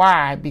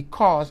 Why?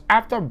 Because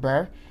after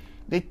birth,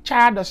 the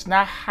child does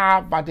not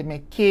have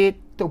vitamin K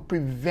to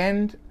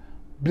prevent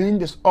bleeding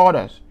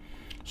disorders.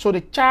 So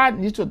the child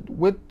needs to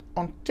wait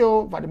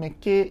until vitamin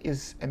K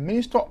is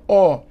administered,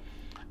 or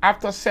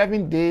after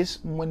 7 days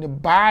when the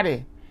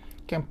body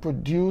can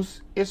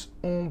produce its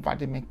own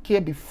vitamin K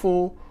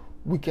before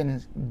we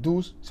can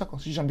do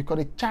circumcision, because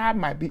the child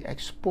might be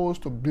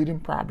exposed to bleeding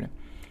problem.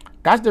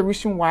 That's the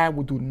reason why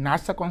we do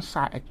not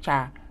circumcise a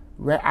child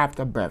right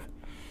after birth.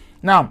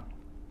 Now,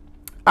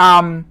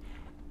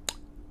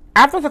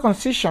 after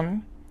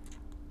circumcision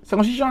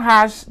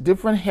has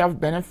different health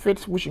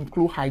benefits, which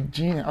include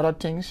hygiene and other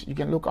things. You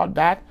can look at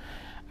that.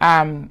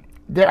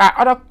 There are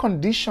other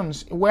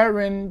conditions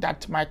wherein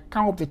that might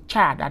come with the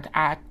child that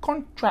are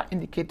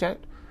contraindicated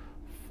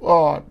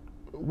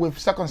with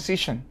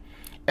circumcision.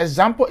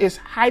 Example is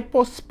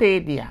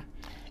hypospadia.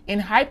 In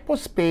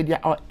hypospadia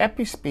or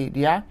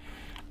epispadia,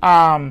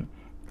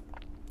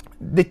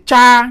 the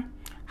child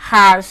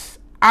has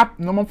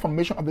abnormal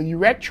formation of the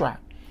urethra.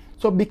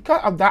 So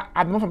because of that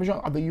abnormal formation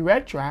of the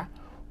urethra,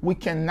 we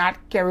cannot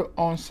carry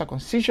on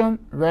circumcision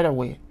right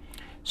away.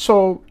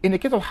 So in the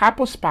case of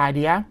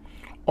hypospadia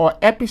or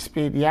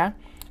epispadia,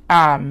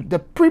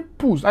 the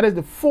prepuce, that is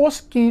the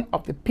foreskin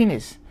of the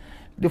penis,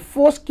 the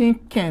foreskin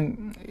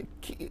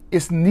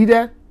is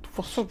needed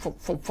for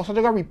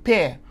surgical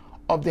repair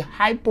of the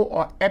hypo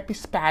or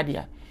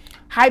epispadia.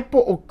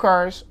 Hypo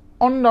occurs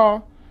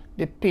under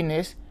the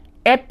penis,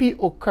 epi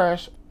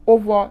occurs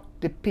over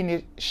the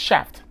penis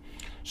shaft.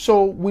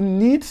 So we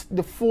need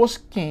the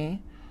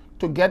foreskin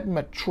to get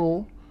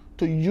mature,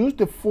 to use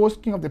the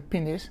foreskin of the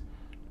penis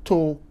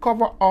to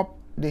cover up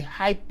the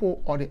hypo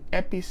or the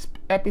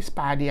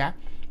epispadia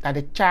that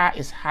the child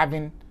is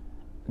having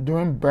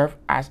during birth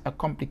as a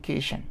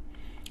complication.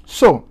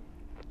 So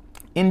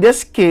in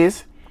this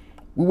case,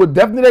 we would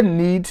definitely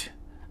need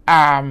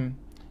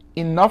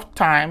enough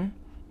time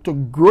to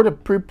grow the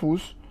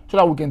prepuce so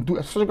that we can do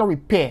a surgical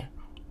repair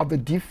of the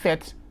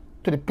defect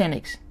to the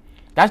penis.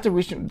 That's the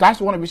reason. That's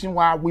one of the reasons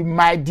why we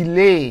might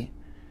delay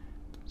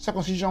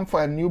circumcision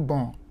for a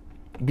newborn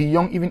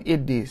beyond even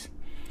 8 days.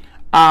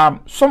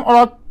 Some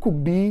other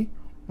could be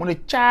when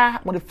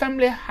the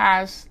family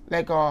has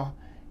like a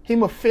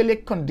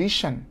hemophilic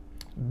condition,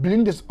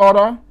 bleeding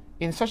disorder.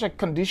 In such a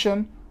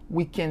condition,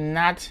 we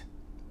cannot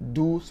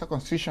do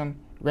circumcision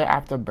right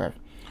after birth.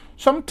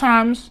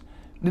 Sometimes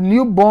the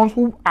newborns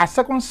who are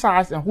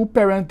circumcised and whose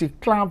parents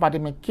decline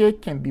vitamin K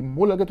can be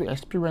more likely to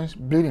experience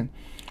bleeding.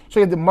 So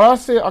if the mother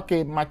says,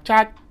 okay, my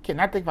child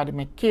cannot take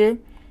vitamin K,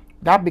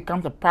 that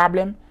becomes a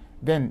problem,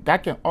 then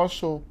that can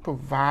also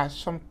provide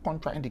some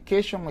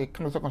contraindication when it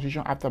comes to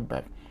circumcision after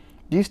birth.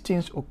 These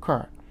things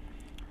occur.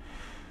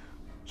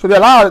 So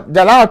there are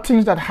a lot of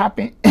things that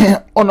happen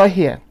under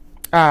here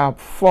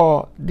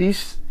for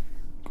these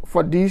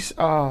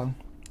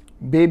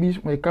babies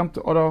when it comes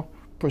to other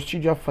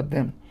procedure for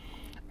them.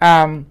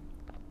 You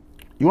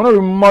want to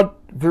remote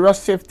various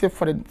safety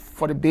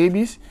for the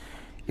babies.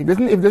 If you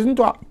listen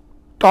to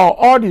our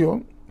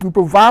audio, we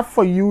provide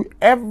for you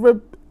every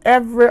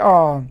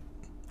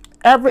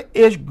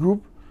age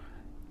group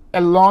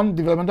along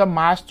developmental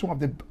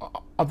milestone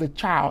of the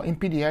child in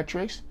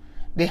pediatrics.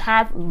 They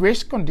have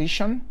risk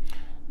conditions.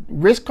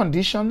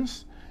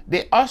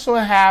 They also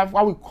have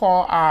what we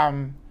call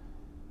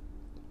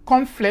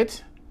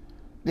conflict.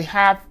 They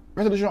have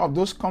resolution of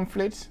those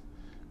conflicts.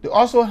 They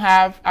also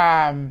have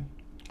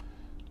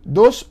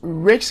those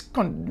risk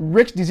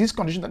disease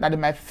conditions that they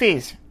might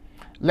face,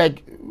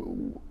 like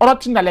other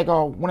things that, like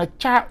when a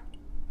child,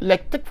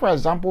 like take for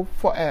example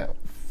for a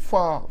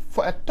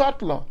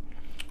toddler,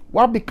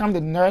 what becomes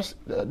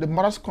the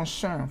mother's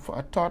concern for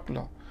a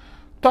toddler?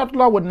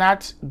 Toddler would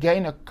not get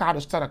in a car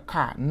to start a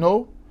car,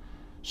 no.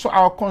 So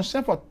our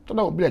concern for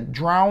toddler would be like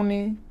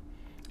drowning,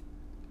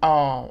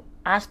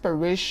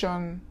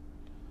 aspiration,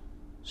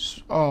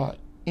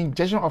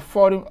 ingestion of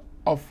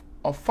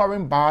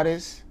foreign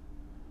bodies,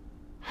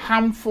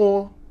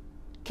 harmful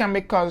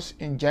chemicals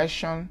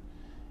ingestion.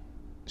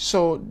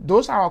 So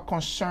those are our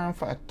concern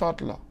for a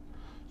toddler.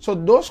 So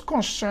those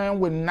concerns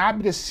will not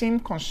be the same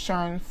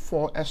concern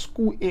for a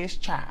school-age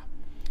child.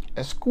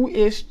 A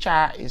school-age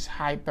child is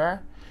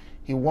hyper.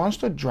 He wants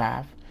to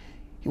drive.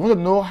 He wants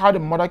to know how the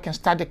mother can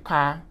start the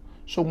car.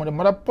 So when the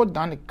mother put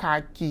down the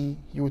car key,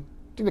 he will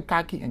take the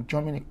car key and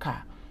jump in the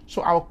car.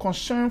 So our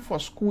concern for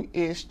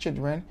school-age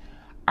children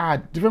are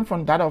different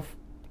from that of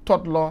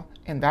toddler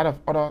and that of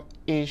other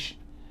age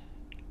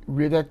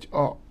related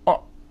or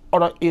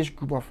other age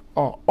group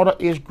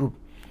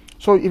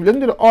So if you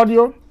listen to the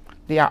audio,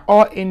 they are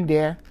all in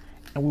there,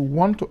 and we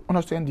want to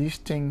understand these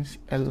things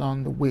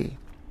along the way.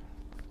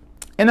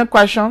 Any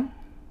question?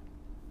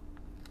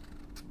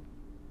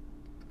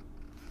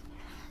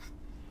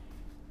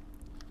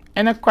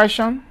 Any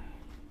question?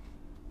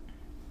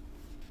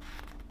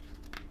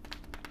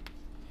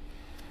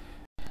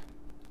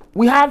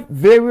 We have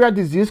various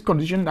disease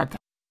conditions that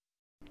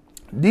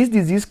these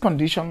disease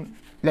conditions,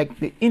 like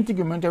the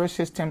integumentary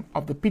system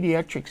of the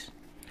pediatrics.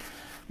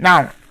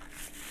 Now,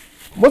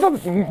 most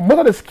of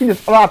the skin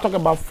disorder I talk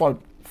about for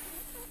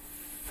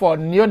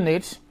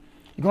neonates,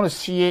 you're going to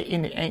see it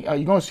in the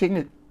you're going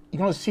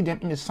to see them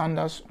in the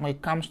Sanders when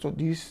it comes to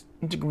this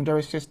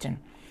integumentary system.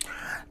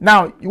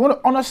 Now, you want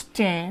to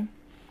understand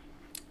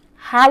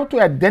how to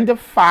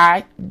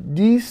identify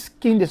these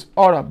skin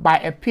disorder by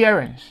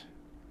appearance.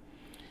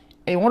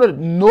 And you want to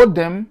know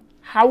them,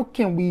 how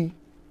can we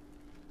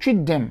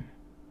treat them?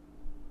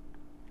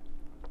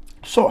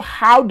 So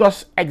how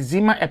does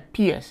eczema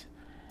appear?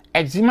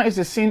 Eczema is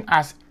the same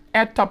as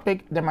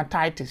atopic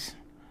dermatitis.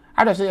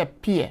 How does it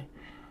appear?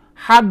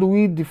 How do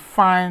we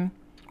define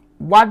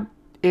what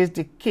is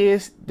the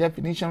case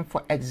definition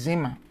for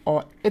eczema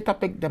or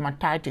atopic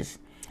dermatitis?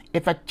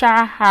 If a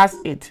child has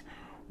it,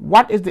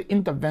 what is the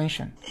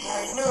intervention?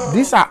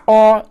 These are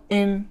all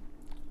in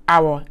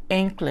our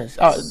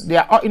NCLEX. They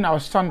are all in our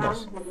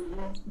standards.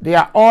 They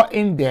are all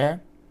in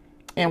there,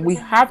 and we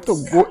have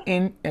to go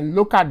in and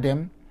look at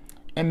them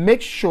and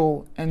make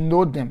sure and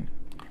know them,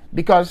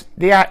 because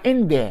they are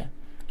in there.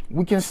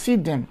 We can see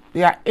them.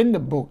 They are in the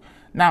book.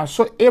 Now,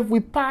 so if we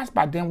pass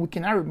by them, we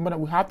cannot remember that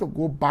we have to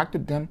go back to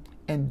them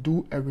and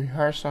do a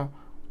rehearsal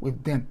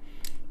with them.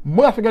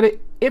 More especially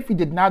if we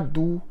did not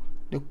do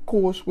the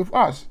course with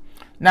us.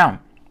 Now,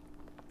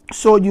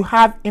 so you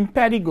have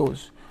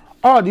impedigos.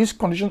 All these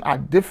conditions are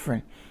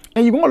different,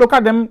 and you're going to look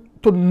at them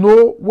to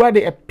know where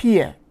they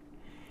appear.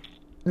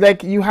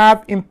 Like you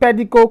have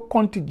impetigo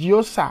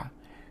contagiosa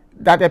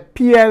that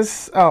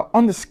appears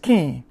on the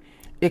skin.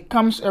 It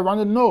comes around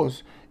the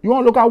nose. You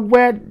want to look at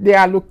where they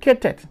are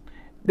located.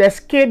 There's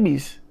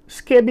scabies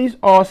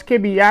or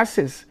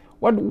scabiasis.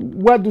 Where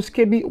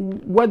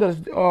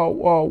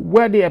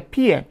they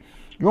appear?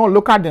 You want to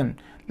look at them.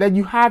 Like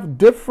you have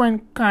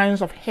different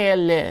kinds of hair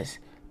layers,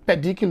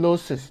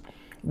 pediculosis.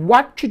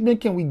 What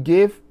treatment can we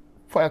give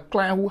for a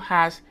client who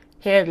has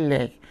hair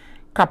leg,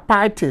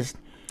 carpitis,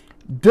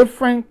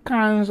 different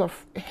kinds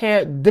of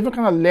hair, different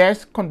kinds of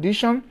layers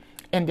condition,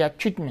 and their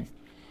treatment?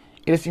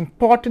 It is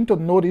important to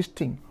know this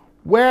thing.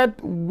 Where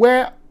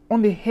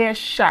on the hair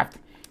shaft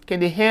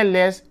can the hair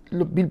layers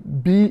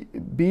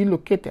be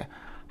located?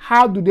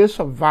 How do they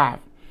survive?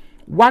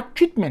 What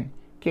treatment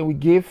can we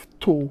give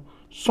to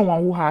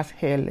someone who has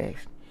hair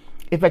legs?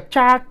 If a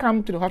child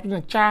comes to the hospital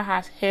and a child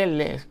has hair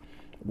legs,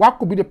 what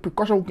could be the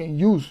precaution we can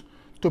use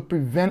to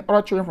prevent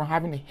other children from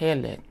having a hair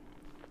leg?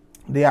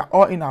 They are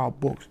all in our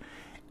books.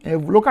 And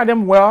if we look at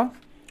them well,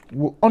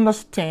 we'll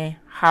understand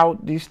how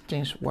these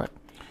things work.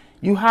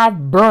 You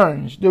have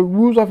burns, the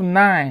rules of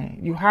 9.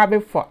 You have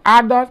it for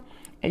adults,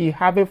 and you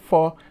have it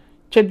for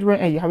children,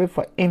 and you have it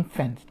for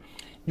infants.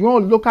 You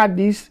want to look at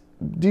these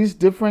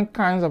different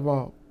kinds of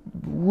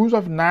rules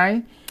of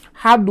 9.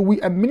 How do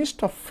we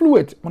administer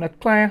fluid when a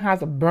client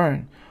has a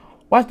burn?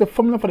 What's the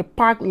formula for the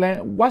Park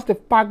length? What's the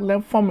Park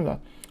length formula?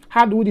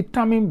 How do we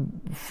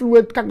determine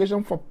fluid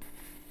calculation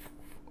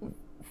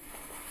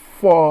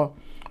for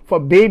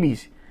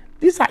babies?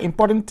 These are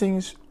important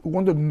things we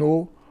want to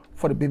know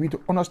for the baby to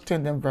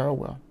understand them very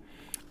well.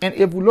 And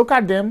if we look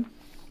at them,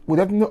 we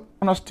definitely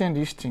understand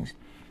these things.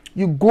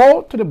 You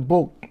go to the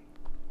book,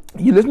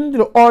 you listen to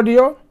the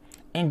audio,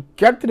 and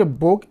get to the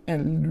book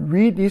and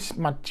read this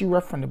material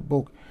from the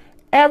book.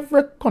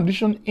 Every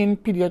condition in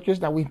pediatrics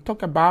that we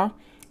talk about,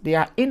 they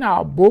are in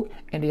our book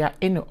and they are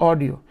in the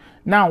audio.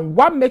 Now,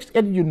 what makes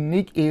it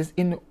unique is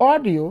in the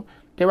audio,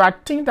 there are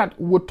things that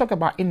we'll talk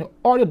about in the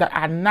audio that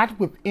are not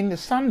within the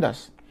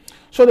Sanders.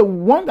 So the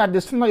one that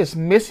the Sanders is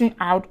missing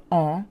out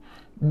on,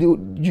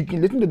 you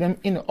can listen to them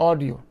in the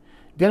audio.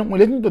 Then when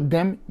you listen to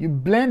them, you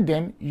blend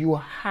them, you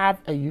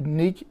have a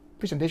unique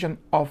presentation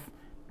of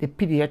the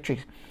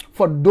pediatrics.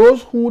 For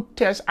those whose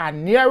tests are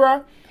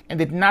nearer and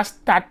did not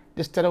start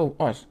the study with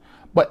us.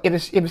 But if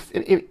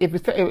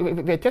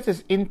the test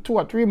is in 2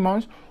 or 3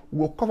 months,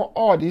 we'll cover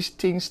all these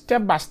things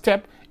step by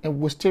step, and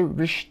we'll still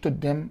reach to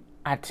them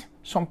at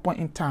some point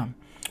in time.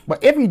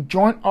 But if you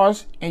join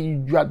us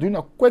and you are doing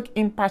a quick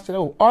impact study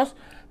with us,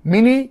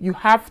 meaning you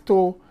have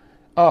to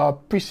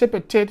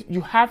precipitate,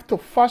 you have to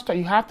foster,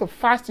 you have to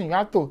fasten, you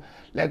have to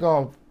like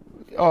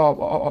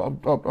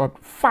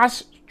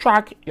fast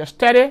track your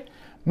study,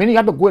 meaning you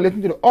have to go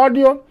listen to the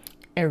audio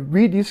and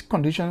read these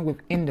conditions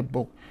within the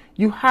book.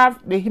 You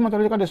have the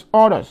hematological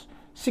disorders,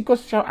 sickle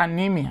cell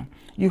anemia,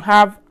 you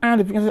have iron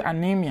deficiency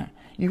anemia,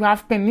 you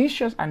have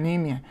pernicious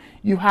anemia,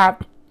 you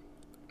have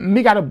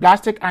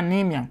megaloblastic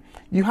anemia,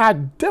 you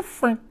have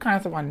different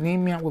kinds of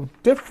anemia with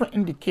different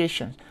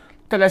indications.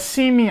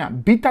 Thalassemia,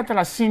 beta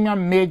thalassemia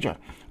major,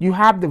 you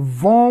have the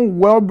von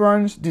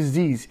Willebrand's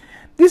disease.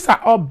 These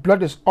are all blood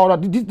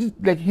disorders,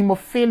 like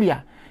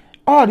hemophilia.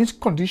 All these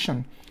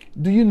conditions,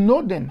 do you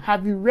know them?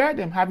 Have you read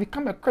them? Have you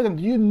come across them?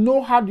 Do you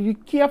know how do you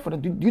care for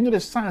them? Do you know the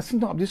signs and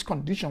symptoms of this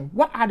condition?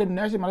 What are the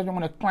nursing management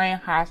when a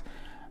client has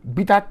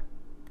beta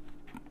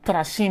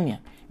thalassemia?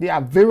 There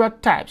are various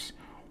types.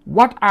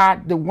 What are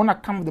the ones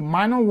that come with the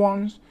minor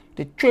ones,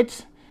 the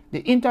traits, the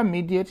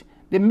intermediate,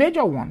 the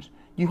major ones?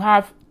 You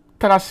have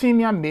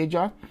thalassemia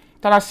major,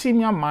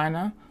 thalassemia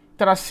minor,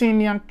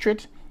 thalassemia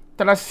trait,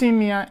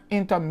 thalassemia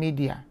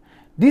intermediate.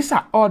 These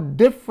are all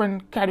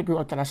different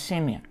categories of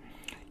thalassemia.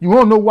 You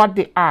want to know what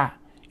they are.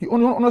 You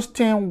want to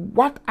understand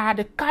what are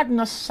the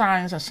cardinal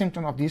signs and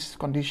symptoms of these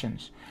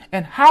conditions.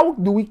 And how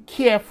do we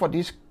care for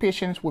these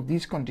patients with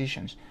these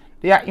conditions?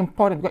 They are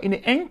important because in the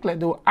NCLEX,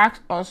 they will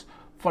ask us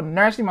for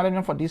nursing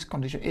management for these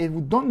conditions. If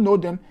we don't know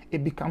them,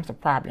 it becomes a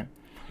problem.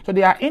 So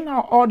they are in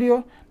our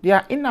audio, they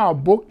are in our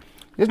book.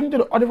 Listen to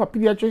the audio for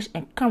pediatrics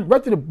and come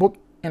right to the book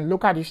and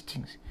look at these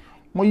things.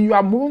 When you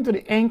are moving to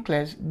the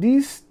NCLEX,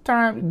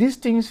 these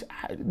things,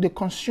 they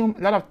consume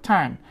a lot of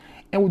time.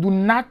 And we do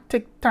not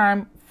take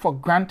time for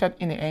granted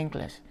in the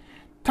NCLEX.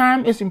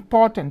 Time is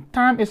important.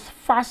 Time is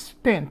fast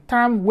spent.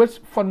 Time waits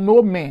for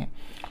no man.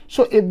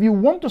 So if you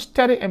want to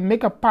study and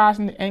make a pass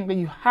in the NCLEX,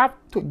 you have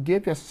to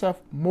give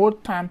yourself more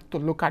time to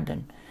look at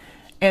them.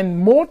 And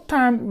more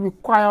time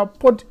require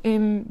put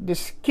in the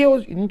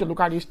skills you need to look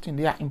at these things.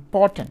 They are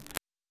important.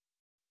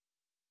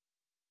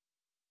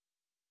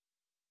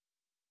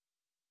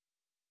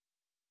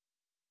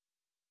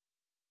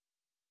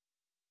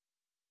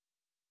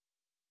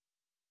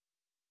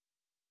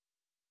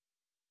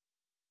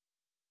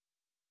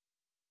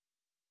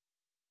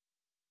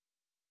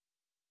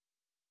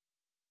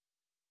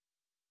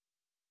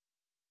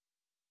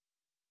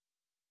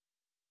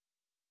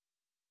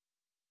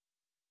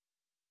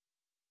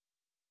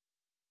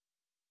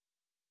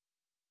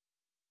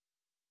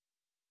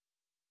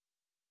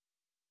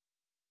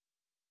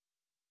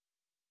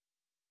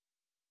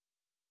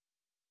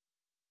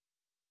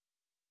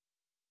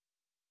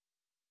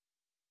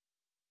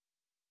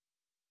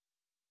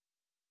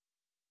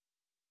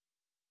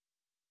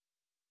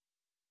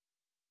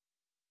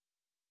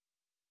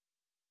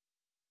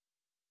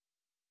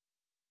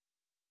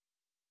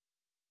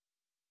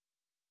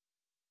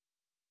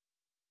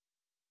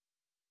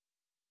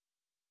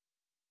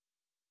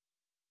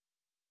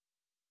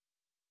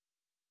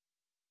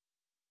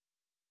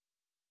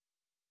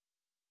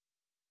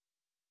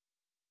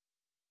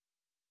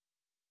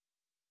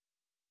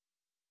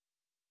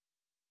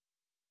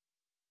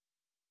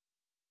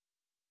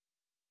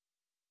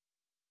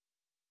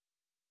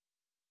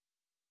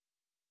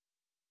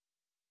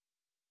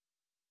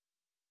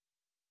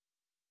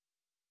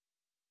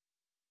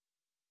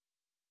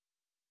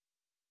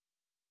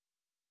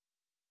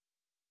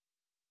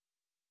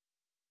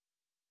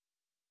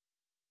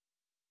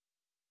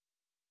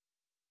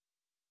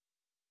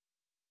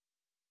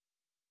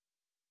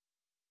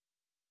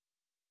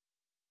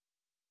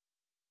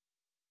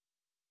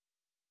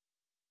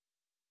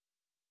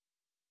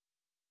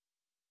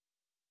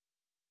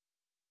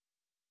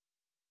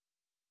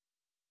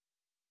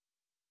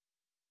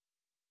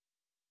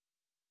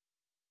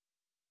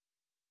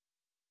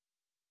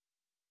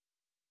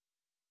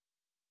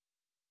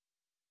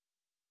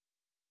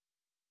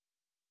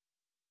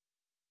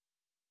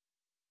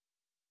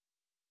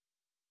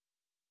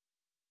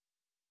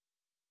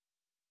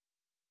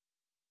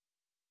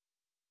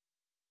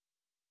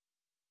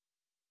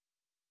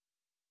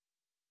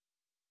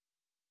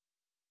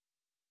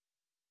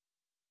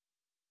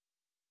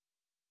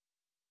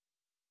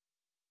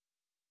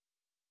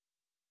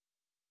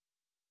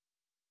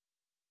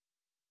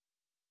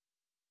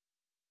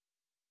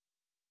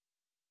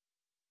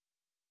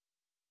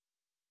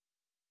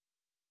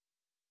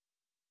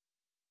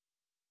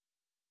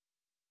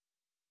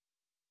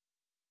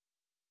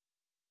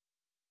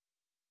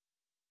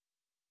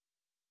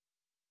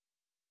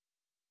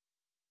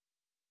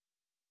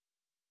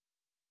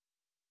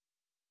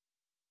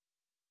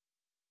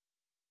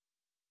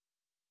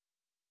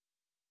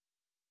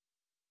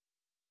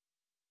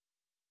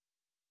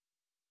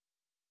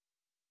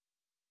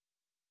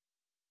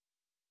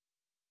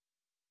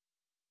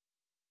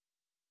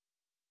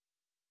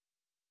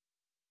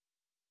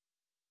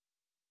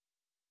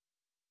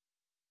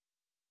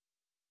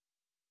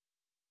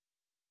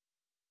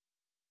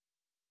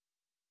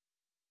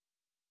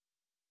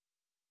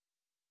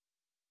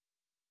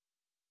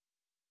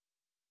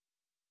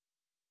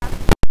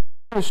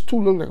 Is to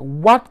look like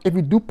what if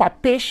you do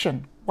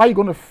palpation, what you're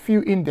going to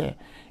feel in there.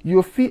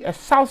 You'll feel a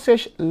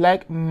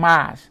sausage-like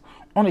mass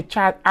on the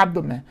child's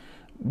abdomen.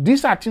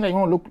 These are things that you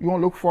want to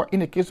look for in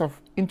the case of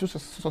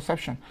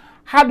intussusception.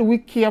 How do we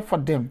care for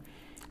them?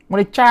 When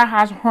a child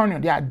has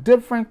hernia, there are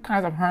different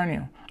kinds of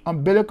hernia: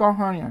 umbilical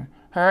hernia,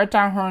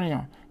 hiatal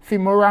hernia,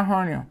 femoral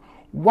hernia.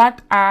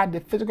 What are the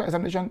physical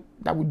examinations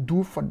that we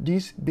do for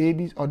these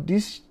babies or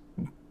these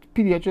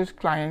pediatric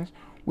clients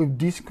with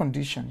these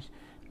conditions?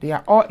 They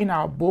are all in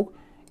our book.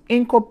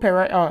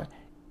 Encoparesis,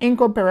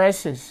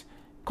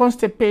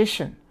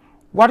 constipation.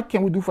 What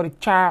can we do for the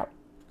child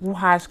who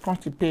has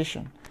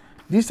constipation?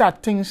 These are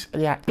things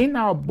that are in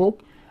our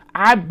book.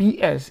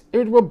 IBS,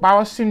 irritable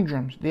bowel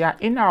syndromes, they are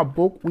in our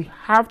book. We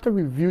have to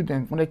review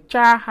them. When a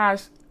child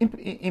has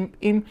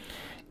imperforate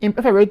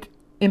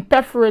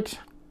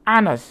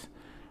anus,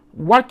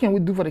 what can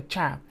we do for the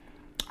child?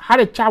 How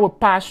the child will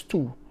pass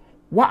through?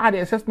 What are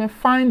the assessment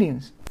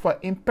findings for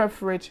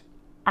imperforate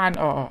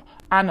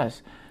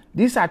anus?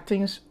 These are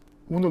things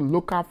we want to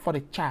look out for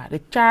the child. The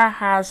child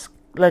has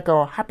like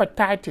a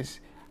hepatitis,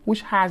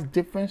 which has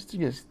different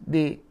stages: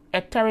 the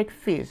enteric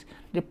phase,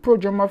 the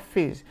prodromal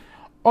phase.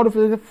 All the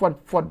phases for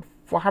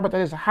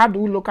hepatitis. How do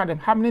we look at them?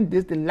 How many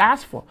days they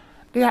last for?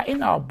 They are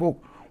in our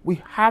book. We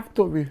have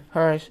to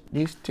rehearse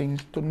these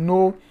things to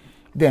know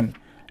them.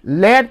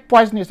 Lead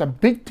poisoning is a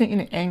big thing in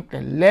the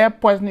ankle.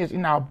 Lead poisoning is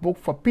in our book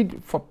for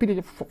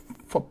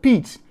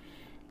peds.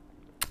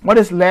 What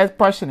is lead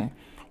poisoning?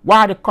 What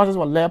are the causes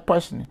of lead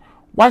poisoning?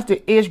 What's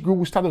the age group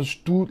we start to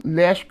do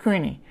lead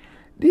screening?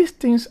 These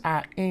things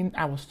are in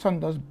our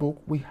Sundays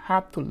book. We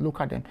have to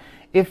look at them.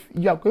 If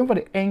you are going for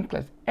the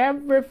ankles,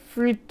 every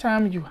free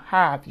time you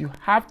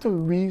have to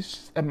read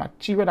a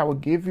material that will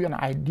give you an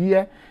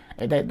idea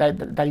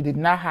that you did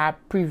not have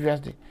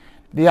previously.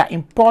 They are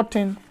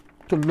important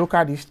to look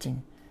at these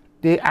things.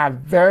 They are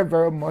very,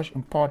 very much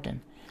important,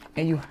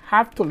 and you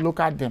have to look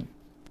at them.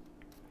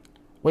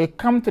 When it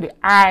comes to the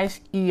eyes,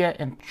 ear,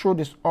 and throat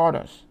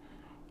disorders,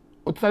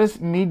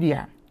 otitis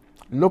media,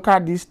 look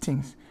at these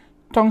things.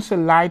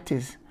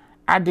 Tonsillitis,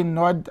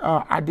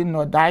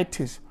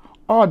 adenoiditis,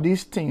 all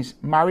these things,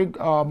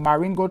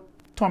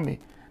 laryngotomy.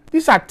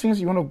 These are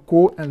things you want to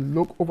go and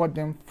look over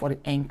them for the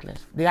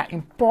anklets. They are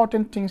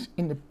important things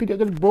in the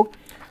pediatric book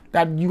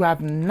that you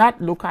have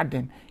not looked at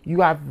them.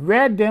 You have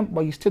read them,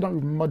 but you still don't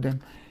remember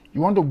them.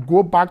 You want to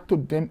go back to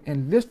them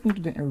and listen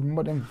to them and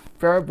remember them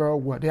very, very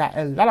well. There are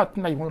a lot of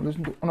things that you want to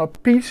listen to on a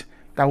piece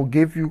that will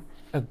give you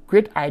a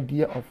great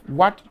idea of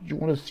what you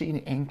want to see in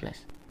the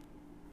anklets.